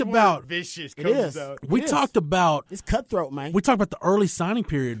talked about vicious. It is. We talked about it's cutthroat, man. We talked about the early signing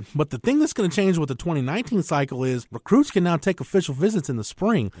period, but the thing that's going to change with the 2019 cycle is recruits can now take official visits in the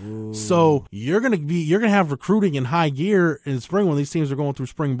spring. Ooh. So you're going to have recruiting in high gear in the spring when these teams are going through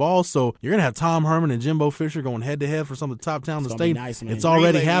spring ball. So you're going to have Tom Herman and Jimbo Fisher going head to head for some of the top towns in the state. Nice, it's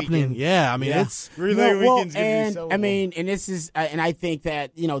already Relay happening. Weekend. Yeah, I mean it's Relay Weekend's and be so I mean, and this is, and I think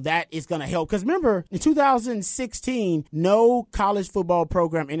that that is going to help because remember in 2016, no college football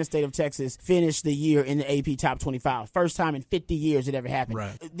program in the state of Texas finished the year in the AP Top 25. First time in 50 years it ever happened.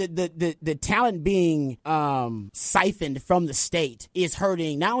 Right. The talent being siphoned from the state is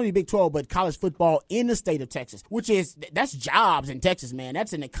hurting not only Big 12 but college football in the state of Texas, that's jobs in Texas, man.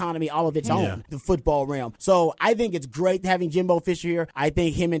 That's an economy all of its own, the football realm. So I think it's great having Jimbo Fisher here. I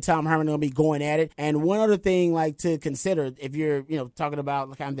think him and Tom Herman are going to be going at it. And one other thing to consider if you're talking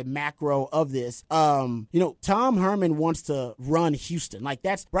about kind of the macro of this, Tom Herman wants to run Houston. Like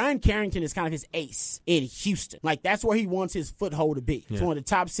that's Brian Carrington is kind of his ace in Houston. Like that's where he wants his foothold to be. It's one of the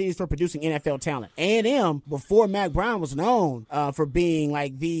top cities for producing NFL talent. A&M before Mack Brown was known for being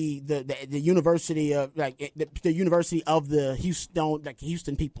like the university of the university of the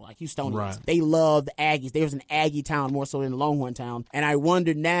Houston people, like Houstonians. Right. They love the Aggies. There was an Aggie town more so than a Longhorn town. And I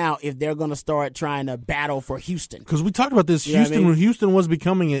wonder now if they're going to start trying to battle for Houston. Because we talked about this. When Houston was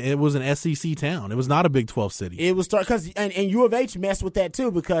becoming it was an SEC town. It was not a Big 12 city. It was and U of H messed with that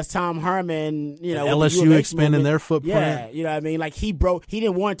too because Tom Herman, LSU expanding their footprint. Yeah, you know what I mean? Like he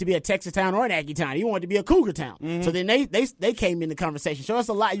didn't want it to be a Texas town or an Aggie town. He wanted it to be a Cougar town. Mm-hmm. So then they came in the conversation. So it's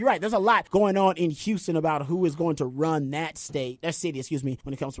a lot. You're right. There's a lot going on in Houston about who is going to run that city,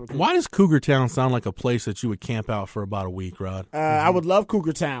 when it comes to recruiting. Why does Cougar Town sound like a place that you would camp out for about a week, Rod? I would love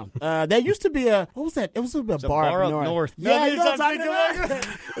Cougar Town. There used to be what was that? It was a bar up north. Yeah, you know what I'm talking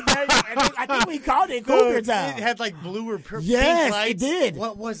about? I think we called it Cougar Town. It had like blue or pink yes, lights. It did.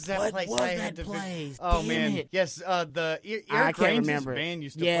 What was that place? Oh Damn man, it. Yes, the I Eric can't Grange's remember. band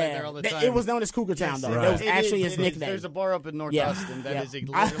used to play there all the time. It was known as Cougar Town, though. That was actually his nickname. There's a bar up in North Austin that is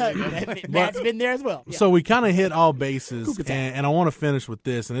literally Matt's been there as well. So we kind of hit all bases, and I want to finish with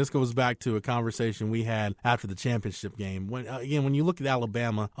this, and this goes back to a conversation we had after the championship game. When you look at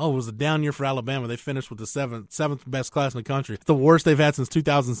Alabama, it was a down year for Alabama. They finished with the seventh best class in the country. It's the worst they've had since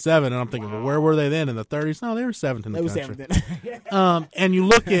 2007, and I'm thinking, well, where were they then in the 30s? No, they were seventh in the country. And you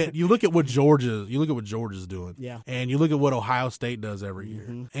look at what Georgia's doing, and you look at what Ohio State does every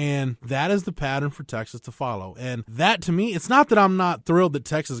year, and that is the pattern for Texas to follow. And that, to me, it's not that I'm not thrilled that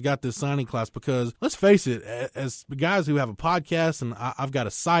Texas got this signing class because, let's face it, as guys who have a podcast and I've got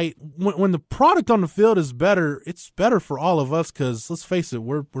a site, when the product on the field is better, it's better for all of us because, let's face it,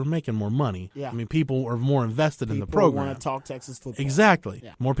 we're making more money. Yeah. I mean, people are more invested in the program. People want to talk Texas football. Exactly.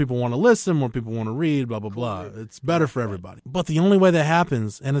 Yeah. More people want to listen, more people want to read, blah, blah, blah. It's better for everybody. But the only way that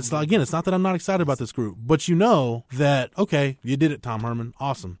happens, and it's not that I'm not excited about this group, but you know that, okay, you did it, Tom Herman.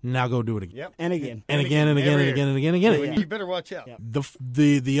 Awesome. Now go do it again. Yep. And again. And again and again and again and again and again. You better watch out.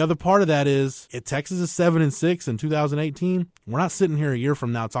 The other part of that is, if Texas is 7-6 in 2018, we're not sitting here a year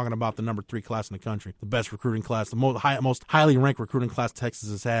from now talking about the number 3 class in the country, the best recruiting class, the most highly ranked recruiting class Texas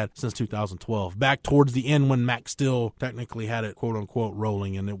has had since 2012. Back towards the end when Mac still technically had it, quote unquote,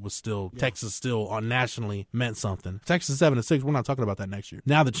 rolling, and it was still Texas still on nationally meant something. Texas 7-6, we're not talking about that next year.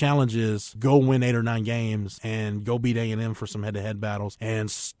 Now the challenge is go win 8 or 9 games and go beat A&M for some head-to-head battles,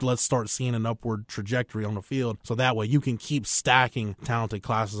 and let's start seeing an upward trajectory on the field, so that way you can keep stacking talented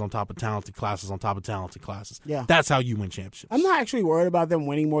classes on top of talented classes on top of talented classes. Yeah. That's how you win championships. I'm not actually worried about them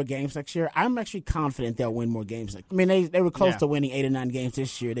winning more games next year. I'm actually confident they'll win more games. I mean, they were close to winning 8 or 9 games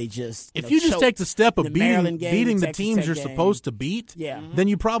this year. They just if you just take the step of beating the teams you're game. supposed to beat, then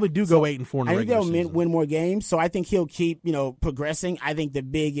you probably do go 8-4 in the regular season. I think they'll win more games, so I think he'll keep progressing. I think the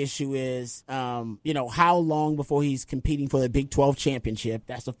big issue is how long before he's competing for the Big 12 championship.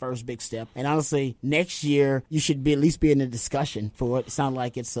 That's the first big step. And honestly, next year you should at least be in the discussion for it. It sounds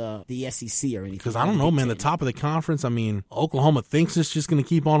like it's the SEC or anything. Because I don't know, man. The top of the conference. I mean, Oklahoma thinks it's just going to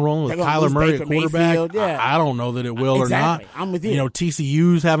keep on rolling with Kyler Murray at quarterback. Yeah. I don't know that it will or not. I'm with you.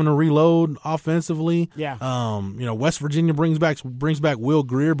 TCU's having to reload offensively. Yeah. West Virginia brings back Will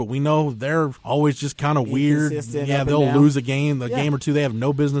Grier, but we know they're always just kind of weird. Yeah, they'll lose a game or two they have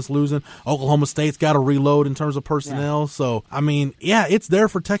no business losing. Oklahoma State's got to reload in terms of personnel. Yeah. So, I mean, it's there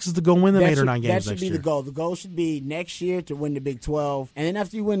for Texas to go win them 8 or 9 games next year. That should be the goal. The goal should be next year to win the Big 12. And then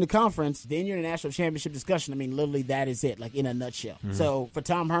after you win the conference, then you're in the national championship discussion. I mean, literally that is it, like in a nutshell. Mm-hmm. So for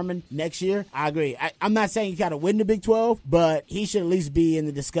Tom Herman, next year, I agree. I'm not saying he's got to win the Big 12, but he should at least be in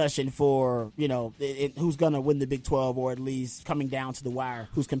the discussion for, who's going to win the Big 12 or at least coming down to the wire,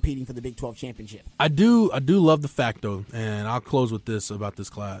 who's competing for the Big 12 championship. I do love the fact, though, and I'll close with this about this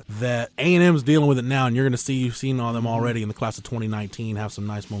class, that A&M's dealing with it now, and you've seen all them already in the class of 2019 have some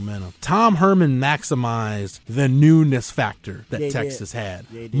nice momentum. Tom Herman maximized the newness factor that Texas had,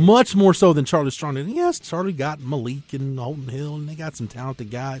 much more so than Charlie Strong did. Yes, Charlie got Malik and Holton Hill, and they got some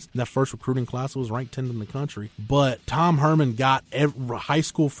talented guys. And that first recruiting class was ranked 10th in the country. But Tom Herman got high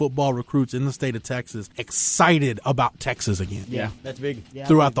school football recruits in the state of Texas excited about Texas again. Yeah, that's big.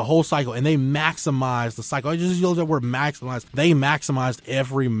 Throughout the whole cycle, and they maximized the cycle. I just use that word maximized. They maximized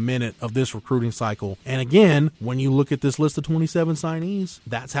every minute of this recruiting cycle. And again, when you look at this list of 27 signees,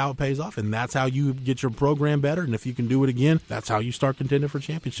 that's how it pays off, and that's how you get your program better. And if you can do it again, that's how you start contending for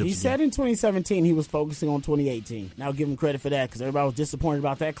championships. He said in 2017 he was focusing on 2018. Now, I'll give him credit for that because everybody was disappointed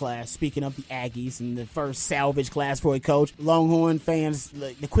about that class. Speaking of the Aggies and the first salvage class for a coach, Longhorn fans,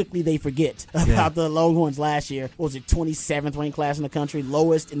 quickly they forget about the Longhorns last year. What was it, 27th ranked class in the country,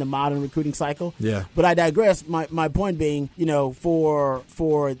 lowest in the modern recruiting cycle? Yeah. But I digress. My point being, for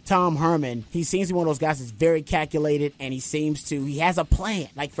Tom Herman, he seems to be one of those guys that's very calculated, and he has a plan.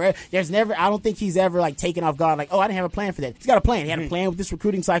 I don't think he's ever taken off guard, I didn't have a plan for that. He's got a plan. He had a plan with this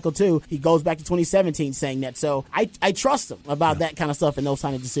recruiting cycle too. He goes back to 2017 saying that. So I trust him about that kind of stuff and those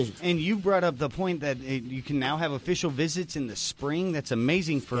kind of decisions. And you brought up the point that you can now have official visits in the spring. That's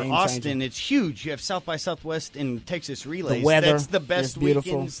amazing for Austin. Changing. It's huge. You have South by Southwest and Texas Relays. The weather, that's the best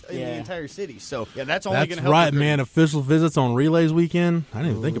weekends in the entire city. So that's only going to help. That's right, man. Official visits on Relays weekend. I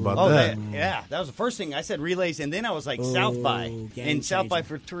didn't even think about that. That was the first thing I said. Relays, and then I was like South by and South by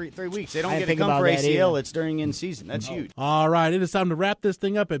for 3 weeks. They don't get to come for ACL. It's during in season. That's huge. All right, it is time to wrap this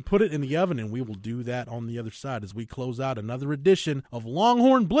thing up and put it in the oven, and we will do that on the other side as we close out another edition of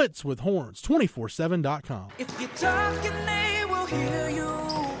Longhorn Blitz with Horns, 247.com. If you're talking, they will hear you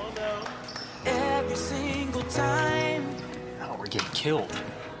every single time. Oh, we're getting killed.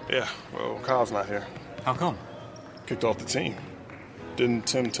 Yeah, well, Kyle's not here. How come? Kicked off the team. Didn't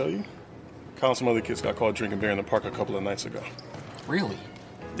Tim tell you? Kyle and some other kids got caught drinking beer in the park a couple of nights ago. Really?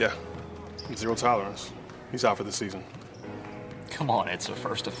 Yeah. 0 tolerance. He's out for the season. Come on, it's a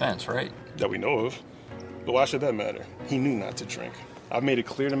first offense, right? That we know of. But why should that matter? He knew not to drink. I've made it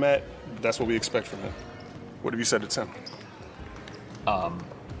clear to Matt that's what we expect from him. What have you said to Tim?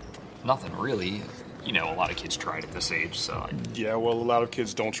 Nothing really. A lot of kids try it at this age, so... Yeah, well, a lot of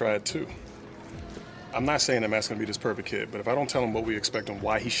kids don't try it too. I'm not saying that Matt's going to be this perfect kid, but if I don't tell him what we expect and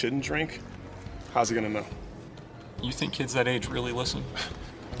why he shouldn't drink, how's he going to know? You think kids that age really listen?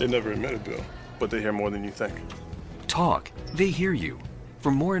 They never admit it, Bill, but they hear more than you think. Talk. They hear you.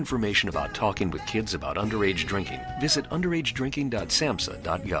 For more information about talking with kids about underage drinking, visit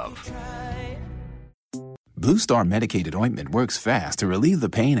underagedrinking.samhsa.gov. Blue Star medicated ointment works fast to relieve the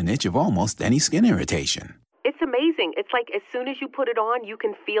pain and itch of almost any skin irritation. It's amazing. It's like as soon as you put it on, you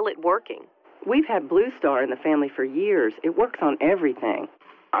can feel it working. We've had Blue Star in the family for years. It works on everything.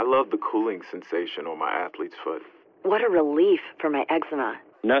 I love the cooling sensation on my athlete's foot. What a relief for my eczema.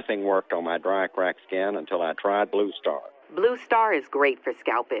 Nothing worked on my dry, cracked skin until I tried Blue Star. Blue Star is great for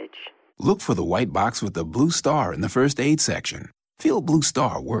scalp itch. Look for the white box with the Blue Star in the first aid section. Feel Blue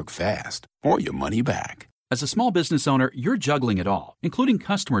Star work fast, or your money back. As a small business owner, you're juggling it all, including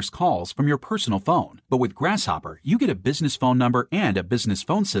customers' calls from your personal phone. But with Grasshopper, you get a business phone number and a business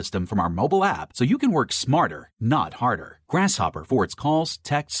phone system from our mobile app, so you can work smarter, not harder. Grasshopper for its calls,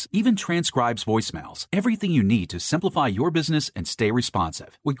 texts, even transcribes voicemails. Everything you need to simplify your business and stay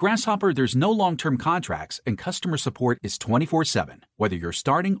responsive. With Grasshopper, there's no long-term contracts and customer support is 24/7. Whether you're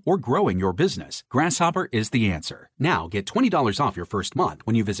starting or growing your business, Grasshopper is the answer. Now get $20 off your first month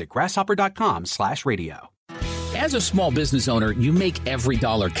when you visit grasshopper.com/radio. As a small business owner, you make every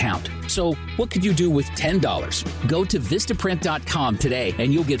dollar count. So what could you do with $10? Go to Vistaprint.com today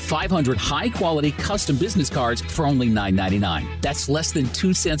and you'll get 500 high-quality custom business cards for only $9.99. That's less than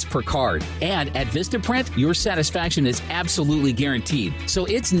 2 cents per card. And at Vistaprint, your satisfaction is absolutely guaranteed. So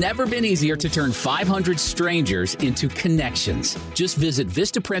it's never been easier to turn 500 strangers into connections. Just visit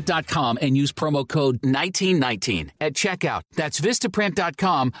Vistaprint.com and use promo code 1919 at checkout. That's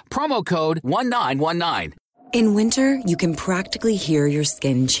Vistaprint.com, promo code 1919. In winter, you can practically hear your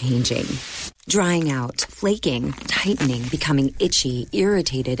skin changing. Drying out, flaking, tightening, becoming itchy,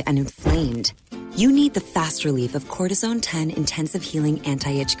 irritated, and inflamed. You need the fast relief of Cortisone 10 Intensive Healing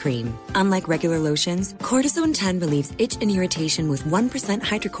Anti-Itch Cream. Unlike regular lotions, Cortisone 10 relieves itch and irritation with 1%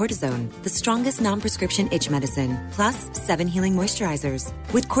 hydrocortisone, the strongest non-prescription itch medicine, plus 7 healing moisturizers.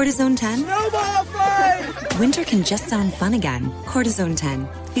 With Cortisone 10, no more fight! Winter can just sound fun again. Cortisone 10.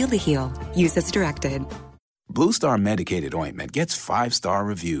 Feel the heal. Use as directed. Blue Star medicated ointment gets 5-star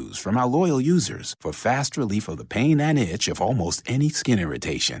reviews from our loyal users for fast relief of the pain and itch of almost any skin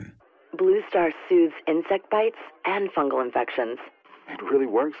irritation. Blue Star soothes insect bites and fungal infections. It really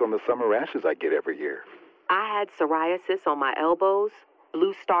works on the summer rashes I get every year. I had psoriasis on my elbows.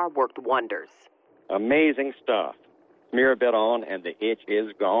 Blue Star worked wonders. Amazing stuff. Smear a bit on and the itch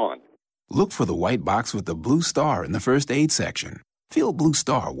is gone. Look for the white box with the blue star in the first aid section. Feel Blue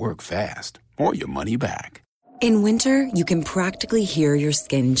Star work fast or your money back. In winter, you can practically hear your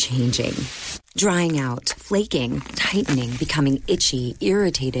skin changing. Drying out, flaking, tightening, becoming itchy,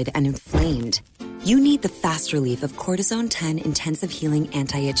 irritated, and inflamed. You need the fast relief of Cortisone 10 Intensive Healing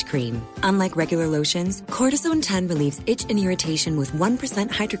Anti-Itch Cream. Unlike regular lotions, Cortisone 10 relieves itch and irritation with 1%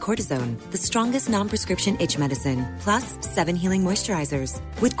 hydrocortisone, the strongest non-prescription itch medicine, plus 7 healing moisturizers.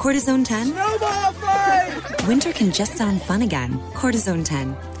 With Cortisone 10, no more fight! Winter can just sound fun again. Cortisone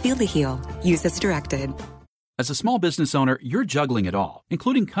 10. Feel the heal. Use as directed. As a small business owner, you're juggling it all,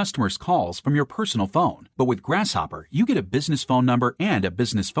 including customers' calls from your personal phone. But with Grasshopper, you get a business phone number and a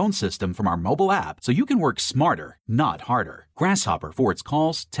business phone system from our mobile app, so you can work smarter, not harder. Grasshopper for its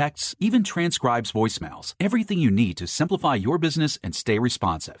calls, texts, even transcribes voicemails. Everything you need to simplify your business and stay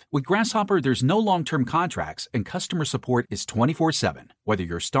responsive. With Grasshopper, there's no long-term contracts and customer support is 24/7. Whether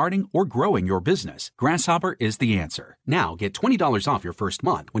you're starting or growing your business, Grasshopper is the answer. Now get $20 off your first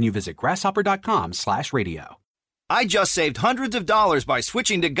month when you visit grasshopper.com/radio. I just saved hundreds of dollars by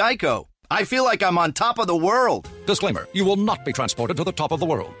switching to Geico. I feel like I'm on top of the world. Disclaimer, you will not be transported to the top of the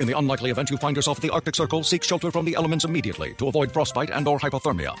world. In the unlikely event you find yourself at the Arctic Circle, seek shelter from the elements immediately to avoid frostbite and or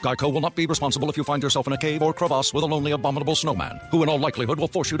hypothermia. Geico will not be responsible if you find yourself in a cave or crevasse with a lonely abominable snowman, who in all likelihood will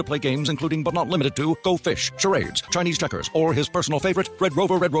force you to play games including but not limited to Go Fish, charades, Chinese checkers, or his personal favorite, Red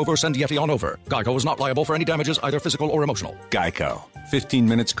Rover, send Yeti on over. Geico is not liable for any damages, either physical or emotional. Geico. 15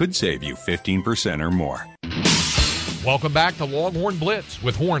 minutes could save you 15% or more. Welcome back to Longhorn Blitz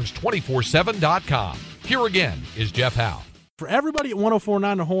with horns247.com. Here again is Jeff Howe. For everybody at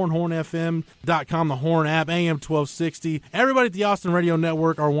 104.9 The Horn, hornfm.com, the Horn app, AM 1260, everybody at the Austin Radio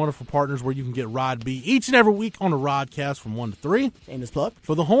Network, our wonderful partners where you can get Rod B each and every week on the Rodcast from 1 to 3. Shameless plug.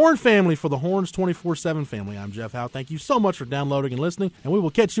 For the Horn family, for the Horns 24/7 family, I'm Jeff Howe. Thank you so much for downloading and listening, and we will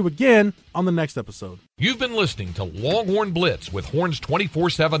catch you again on the next episode. You've been listening to Longhorn Blitz with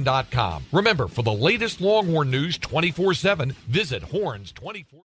horns247.com. Remember, for the latest Longhorn news 24/7, visit horns24